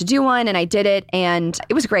knew I wanted to do one, and I did it, and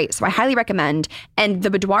it was great. So I highly recommend. And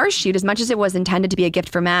the boudoir shoot, as much as it was intended to be a gift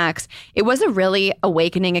for Max, it was a really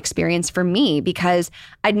awakening experience for me because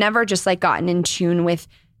I'd never just like gotten in tune with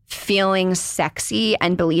feeling sexy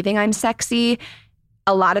and believing I'm sexy.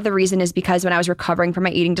 A lot of the reason is because when I was recovering from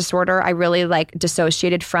my eating disorder, I really like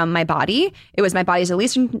dissociated from my body. It was my body's the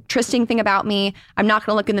least interesting thing about me. I'm not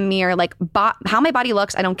going to look in the mirror. Like how my body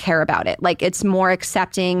looks, I don't care about it. Like it's more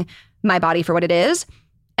accepting my body for what it is.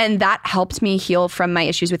 And that helped me heal from my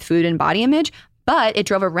issues with food and body image. But it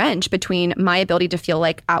drove a wrench between my ability to feel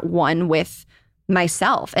like at one with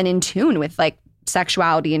myself and in tune with like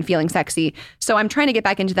sexuality and feeling sexy. So I'm trying to get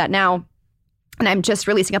back into that now. And I'm just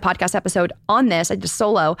releasing a podcast episode on this. I just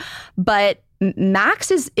solo. But Max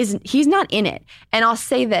is he's not in it. And I'll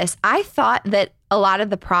say this. I thought that a lot of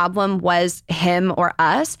the problem was him or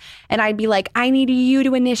us. And I'd be like, I need you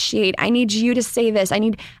to initiate. I need you to say this. I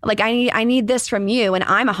need this from you. And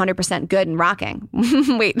I'm 100% good and rocking.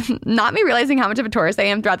 Wait, not me realizing how much of a Taurus I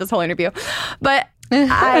am throughout this whole interview. But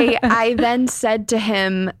I then said to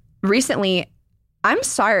him recently, I'm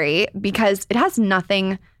sorry because it has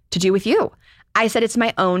nothing to do with you. I said, it's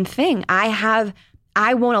my own thing.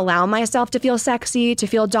 I won't allow myself to feel sexy, to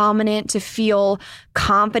feel dominant, to feel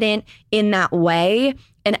confident in that way.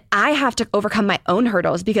 And I have to overcome my own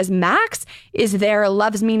hurdles because Max is there,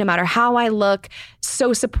 loves me no matter how I look,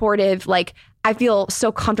 so supportive. Like I feel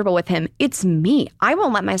so comfortable with him. It's me. I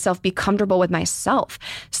won't let myself be comfortable with myself.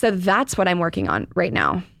 So that's what I'm working on right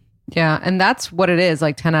now. Yeah. And that's what it is.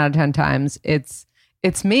 Like 10 out of 10 times. It's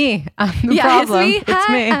me. I'm the problem. It's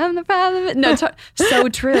me. I'm the problem. No, so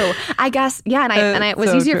true. I guess, yeah. And it was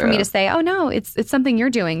so easier for me to say, oh no, it's something you're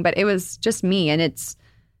doing, but it was just me. And it's,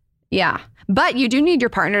 yeah. But you do need your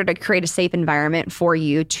partner to create a safe environment for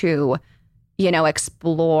you to,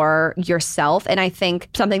 explore yourself. And I think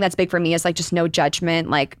something that's big for me is like just no judgment,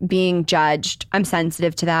 like being judged. I'm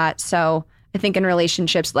sensitive to that. So I think in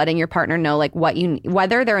relationships, letting your partner know like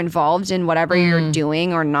whether they're involved in whatever you're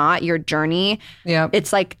doing or not, your journey. Yeah,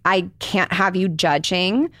 it's like I can't have you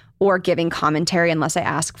judging or giving commentary unless I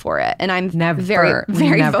ask for it, and I'm very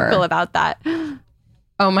vocal about that.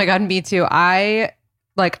 Oh my God, me too. I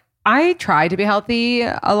try to be healthy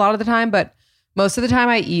a lot of the time, but most of the time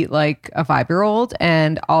I eat like a 5-year-old,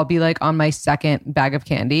 and I'll be like on my second bag of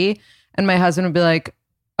candy, and my husband would be like,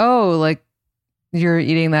 "Oh, like." You're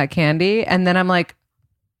eating that candy." And then I'm like,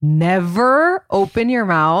 never open your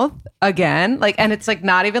mouth again. Like, and it's like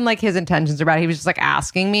not even like his intentions are bad. He was just like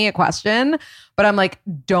asking me a question, but I'm like,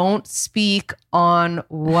 don't speak on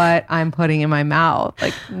what I'm putting in my mouth.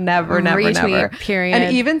 Like never. Period.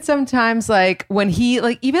 And even sometimes like when he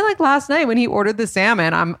even last night when he ordered the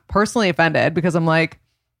salmon, I'm personally offended because I'm like,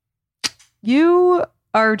 you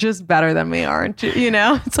are just better than me, aren't you?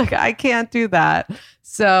 It's like, I can't do that.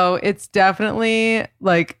 So it's definitely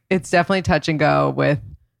touch and go with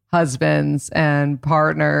husbands and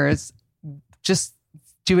partners, just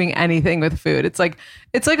doing anything with food. It's like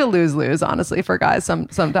a lose-lose, honestly, for guys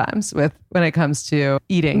sometimes when it comes to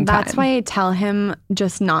eating. That's time. why I tell him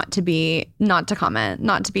just not to comment,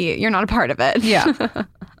 you're not a part of it. Yeah.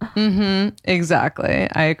 Exactly.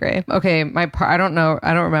 I agree. Okay. I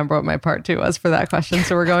don't remember what my part 2 was for that question.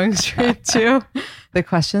 So we're going straight to the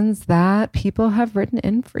questions that people have written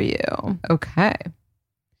in for you. Okay.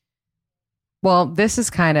 Well, this is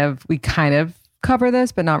we kind of cover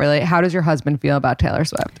this, but not really. How does your husband feel about Taylor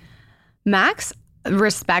Swift? Max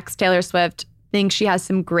respects Taylor Swift, thinks she has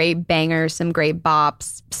some great bangers, some great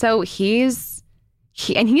bops. So he's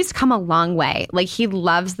come a long way. Like he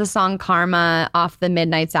loves the song Karma off the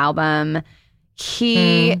Midnight's album.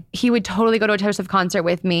 He would totally go to a Taylor Swift concert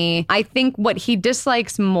with me. I think what he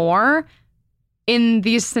dislikes more in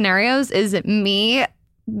these scenarios is me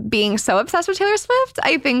being so obsessed with Taylor Swift.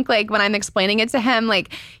 I think like when I'm explaining it to him,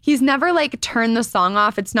 like he's never like turn the song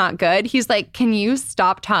off, it's not good. He's like, can you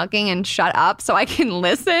stop talking and shut up so I can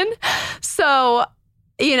listen? So,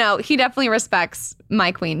 you know, he definitely respects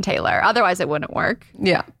my queen Taylor. Otherwise it wouldn't work.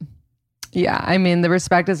 Yeah. Yeah. I mean, the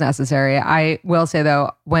respect is necessary. I will say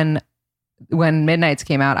though, when Midnights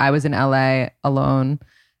came out, I was in LA alone.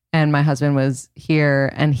 And my husband was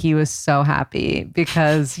here and he was so happy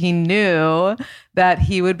because he knew that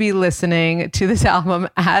he would be listening to this album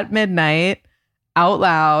at midnight out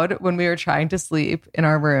loud when we were trying to sleep in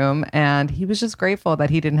our room. And he was just grateful that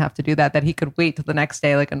he didn't have to do that, that he could wait till the next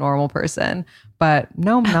day like a normal person. But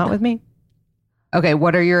no, not with me. Okay,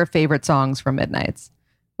 what are your favorite songs from Midnights?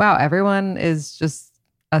 Wow, everyone is just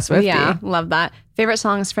a Swiftie. Yeah, love that. Favorite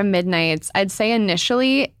songs from Midnights. I'd say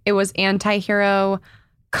initially it was Anti-Hero,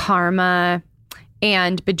 Karma,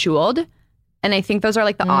 and Bejeweled. And I think those are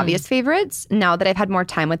like the obvious favorites. Now that I've had more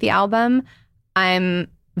time with the album, I'm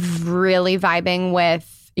really vibing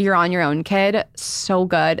with You're on Your Own, Kid. So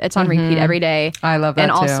good. It's on repeat every day. I love that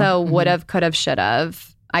and too. Also Would've, Could've,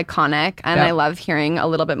 Should've. Iconic. And I love hearing a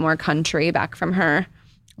little bit more country back from her.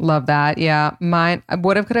 Love that. Yeah. Mine,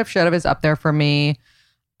 Would've, Could've, Should've is up there for me.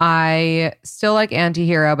 I still like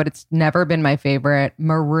Anti-Hero, but it's never been my favorite.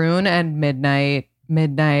 Maroon and Midnight.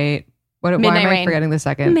 Why am I forgetting the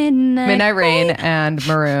second? Midnight Rain and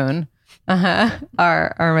Maroon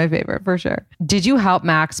are my favorite for sure. Did you help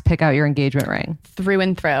Max pick out your engagement ring? Through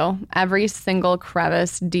and through. Every single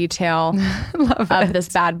crevice detail of this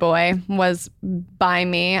bad boy was by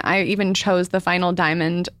me. I even chose the final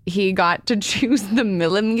diamond. He got to choose the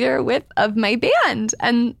millimeter width of my band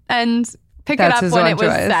and pick it up when it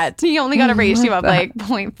was set. He only got a ratio of like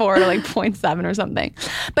 0.4 to like 0.7 or something.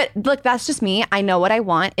 But look, that's just me. I know what I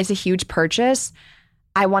want. It's a huge purchase.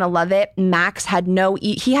 I want to love it. Max had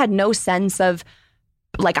he had no sense of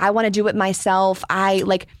like, I want to do it myself.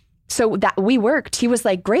 So that we worked. He was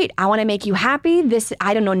like, great, I want to make you happy.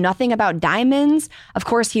 I don't know nothing about diamonds. Of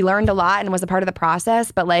course, he learned a lot and was a part of the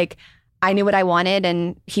process, but like, I knew what I wanted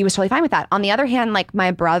and he was totally fine with that. On the other hand, like my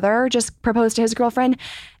brother just proposed to his girlfriend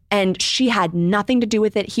and she had nothing to do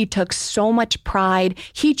with it. He took so much pride.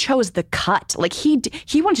 He chose the cut. Like he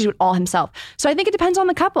wanted to do it all himself. So I think it depends on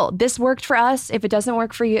the couple. This worked for us. If it doesn't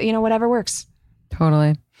work for you, whatever works.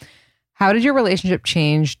 Totally. How did your relationship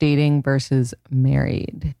change dating versus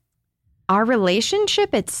married? Our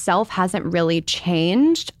relationship itself hasn't really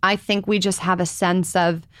changed. I think we just have a sense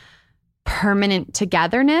of permanent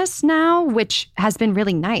togetherness now, which has been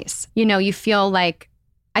really nice. You feel like,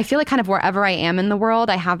 I feel like kind of wherever I am in the world,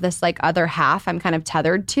 I have this like other half I'm kind of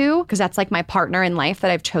tethered to because that's like my partner in life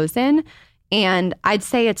that I've chosen. And I'd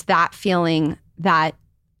say it's that feeling that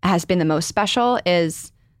has been the most special,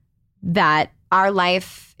 is that our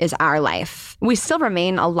life is our life. We still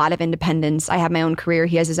remain a lot of independence. I have my own career.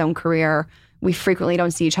 He has his own career. We frequently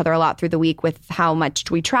don't see each other a lot through the week with how much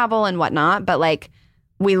we travel and whatnot. But like,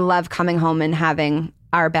 we love coming home and having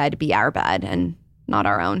our bed be our bed and not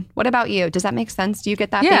our own. What about you? Does that make sense? Do you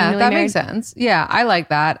get that? Yeah, that makes sense. Yeah, I like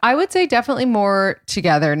that. I would say definitely more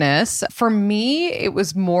togetherness. For me, it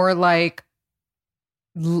was more like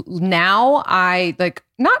now I like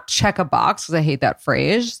not check a box because I hate that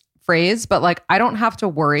phrase, but like I don't have to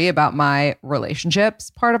worry about my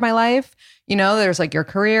relationships part of my life. There's like your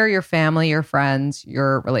career, your family, your friends,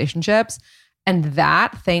 your relationships. And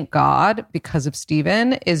that, thank God, because of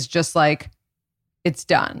Steven, is just like, it's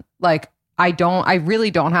done. Like, I really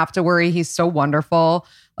don't have to worry. He's so wonderful.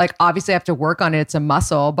 Like, obviously I have to work on it. It's a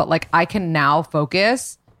muscle, but like I can now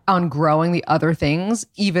focus on growing the other things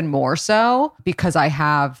even more so because I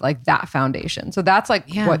have like that foundation. So that's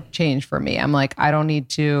like what changed for me. I'm like, I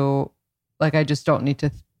just don't need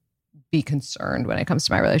to be concerned when it comes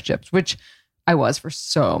to my relationships, which I was for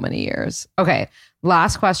so many years. Okay.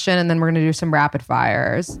 Last question. And then we're going to do some rapid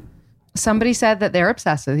fires. Somebody said that they're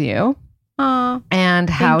obsessed with you. And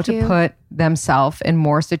how to put themselves in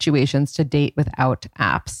more situations to date without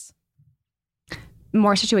apps.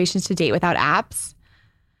 More situations to date without apps.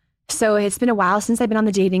 So it's been a while since I've been on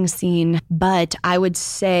the dating scene, but I would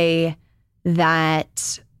say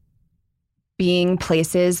that being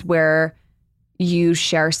places where you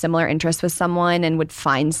share similar interests with someone and would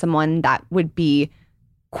find someone that would be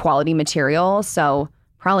quality material. So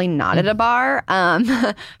probably not at a bar,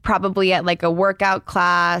 probably at like a workout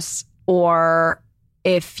class or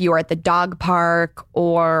if you're at the dog park,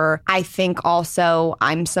 or I think also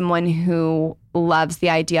I'm someone who loves the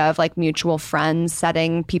idea of like mutual friends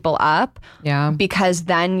setting people up. Yeah. Because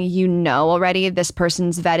then you know already this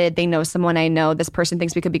person's vetted. They know someone I know. This person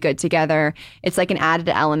thinks we could be good together. It's like an added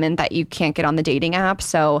element that you can't get on the dating app.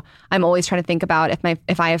 So I'm always trying to think about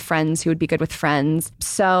if I have friends who would be good with friends.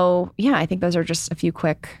 So yeah, I think those are just a few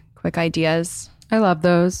quick ideas. I love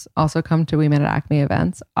those. Also come to We Met at Acme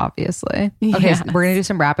events, obviously. Okay, Yes. so we're going to do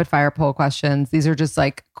some rapid fire poll questions. These are just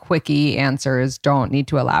like quickie answers. Don't need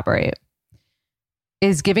to elaborate.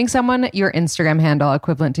 Is giving someone your Instagram handle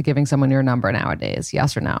equivalent to giving someone your number nowadays?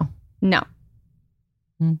 Yes or no? No.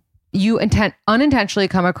 You unintentionally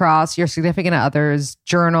come across your significant other's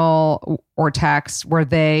journal or text where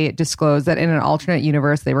they disclose that in an alternate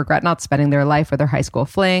universe, they regret not spending their life with their high school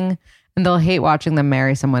fling and they'll hate watching them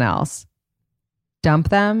marry someone else. Dump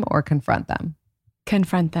them or confront them?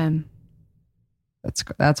 Confront them.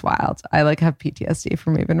 That's wild. I like have PTSD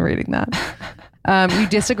from even reading that. You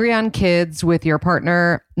disagree on kids with your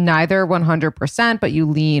partner, neither 100%, but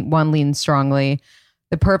one leans strongly.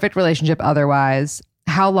 The perfect relationship otherwise.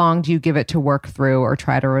 How long do you give it to work through or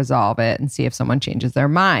try to resolve it and see if someone changes their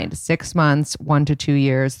mind? 6 months, 1 to 2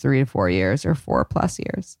 years, 3 to 4 years, or 4+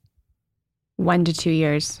 years? 1 to 2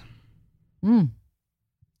 years.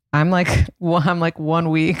 I'm like 1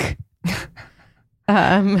 week.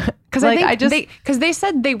 Because they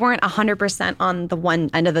said they weren't 100% on the one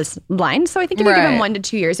end of this line. So I think if you give them 1 to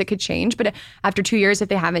 2 years, it could change. But after 2 years, if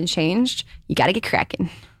they haven't changed, you got to get cracking.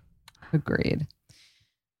 Agreed.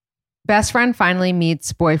 Best friend finally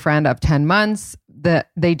meets boyfriend of 10 months.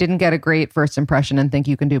 They didn't get a great first impression and think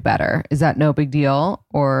you can do better. Is that no big deal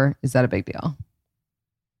or is that a big deal?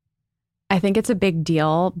 I think it's a big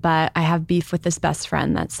deal, but I have beef with this best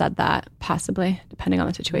friend that said that, possibly, depending on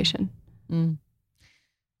the situation.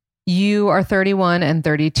 You are 31 and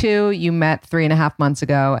 32. You met 3.5 months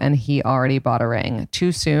ago and he already bought a ring.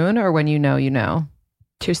 Too soon or when you know, you know?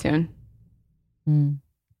 Too soon.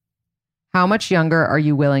 How much younger are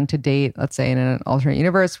you willing to date, let's say in an alternate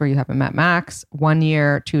universe where you haven't met Max? 1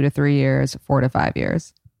 year, 2 to 3 years, 4 to 5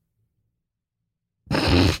 years?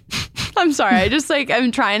 I'm sorry.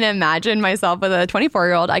 I'm trying to imagine myself with a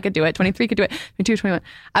 24-year-old. I could do it. 23 could do it. 22, 21.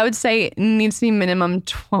 I would say it needs to be minimum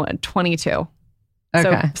 22.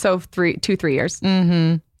 Okay. So 3 years.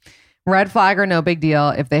 Red flag or no big deal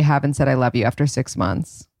if they haven't said I love you after 6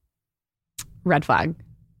 months? Red flag.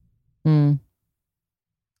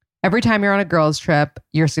 Every time you're on a girls' trip,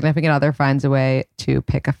 your significant other finds a way to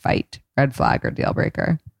pick a fight. Red flag or deal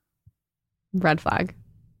breaker? Red flag.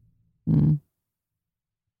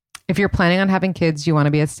 If you're planning on having kids, do you want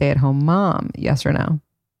to be a stay-at-home mom? Yes or no?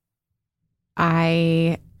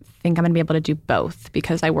 I think I'm going to be able to do both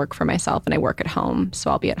because I work for myself and I work at home.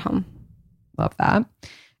 So I'll be at home. Love that.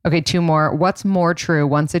 Okay, 2 more. What's more true?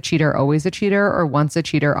 Once a cheater, always a cheater? Or once a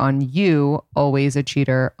cheater on you, always a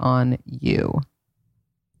cheater on you?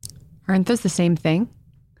 Aren't those the same thing?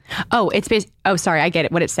 Oh, sorry. I get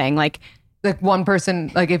it. What it's saying. Like one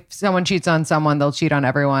person, like if someone cheats on someone, they'll cheat on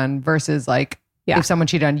everyone versus like if someone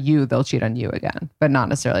cheated on you, they'll cheat on you again, but not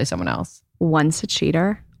necessarily someone else. Once a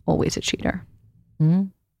cheater, always a cheater.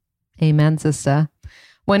 Amen, sister.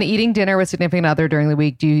 When eating dinner with significant other during the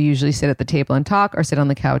week, do you usually sit at the table and talk or sit on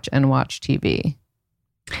the couch and watch TV?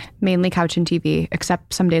 Mainly couch and TV,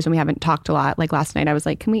 except some days when we haven't talked a lot. Like last night, I was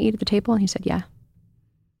like, can we eat at the table? And he said, yeah.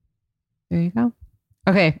 There you go.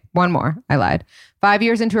 Okay, 1 more. I lied. 5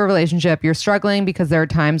 years into a relationship, you're struggling because there are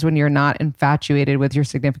times when you're not infatuated with your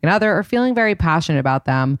significant other or feeling very passionate about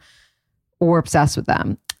them or obsessed with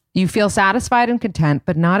them. You feel satisfied and content,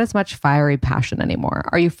 but not as much fiery passion anymore.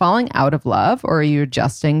 Are you falling out of love or are you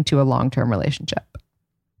adjusting to a long-term relationship?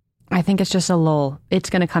 I think it's just a lull. It's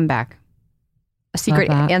going to come back. A secret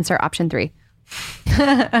answer, option 3.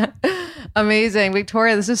 Amazing.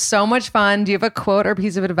 Victoria, this is so much fun. Do you have a quote or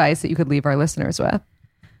piece of advice that you could leave our listeners with?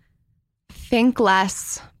 Think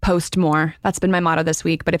less, post more. That's been my motto this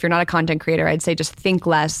week. But if you're not a content creator, I'd say just think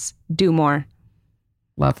less, do more.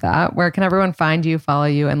 Love that. Where can everyone find you, follow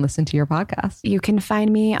you, and listen to your podcast? You can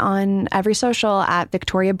find me on every social at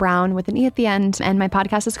Victoria Browne with an E at the end. And my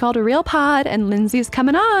podcast is called Real Pod and Lindsay's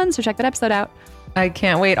coming on. So check that episode out. I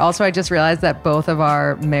can't wait. Also, I just realized that both of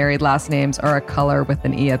our married last names are a color with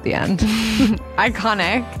an E at the end.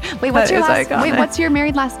 Iconic. Wait, what's your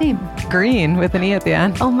married last name? Green with an E at the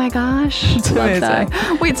end. Oh my gosh. It's amazing.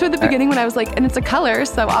 That. Wait, so at the beginning when I was like, and it's a color,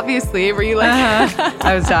 so obviously were you like...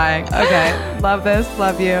 I was dying. Okay. Love this.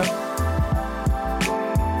 Love you.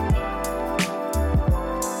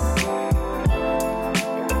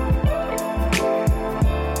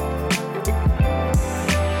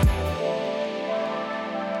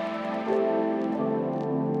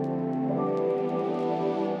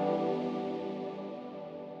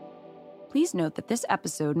 Please note that this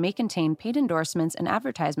episode may contain paid endorsements and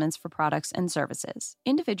advertisements for products and services.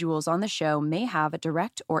 Individuals on the show may have a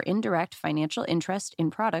direct or indirect financial interest in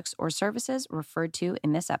products or services referred to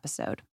in this episode.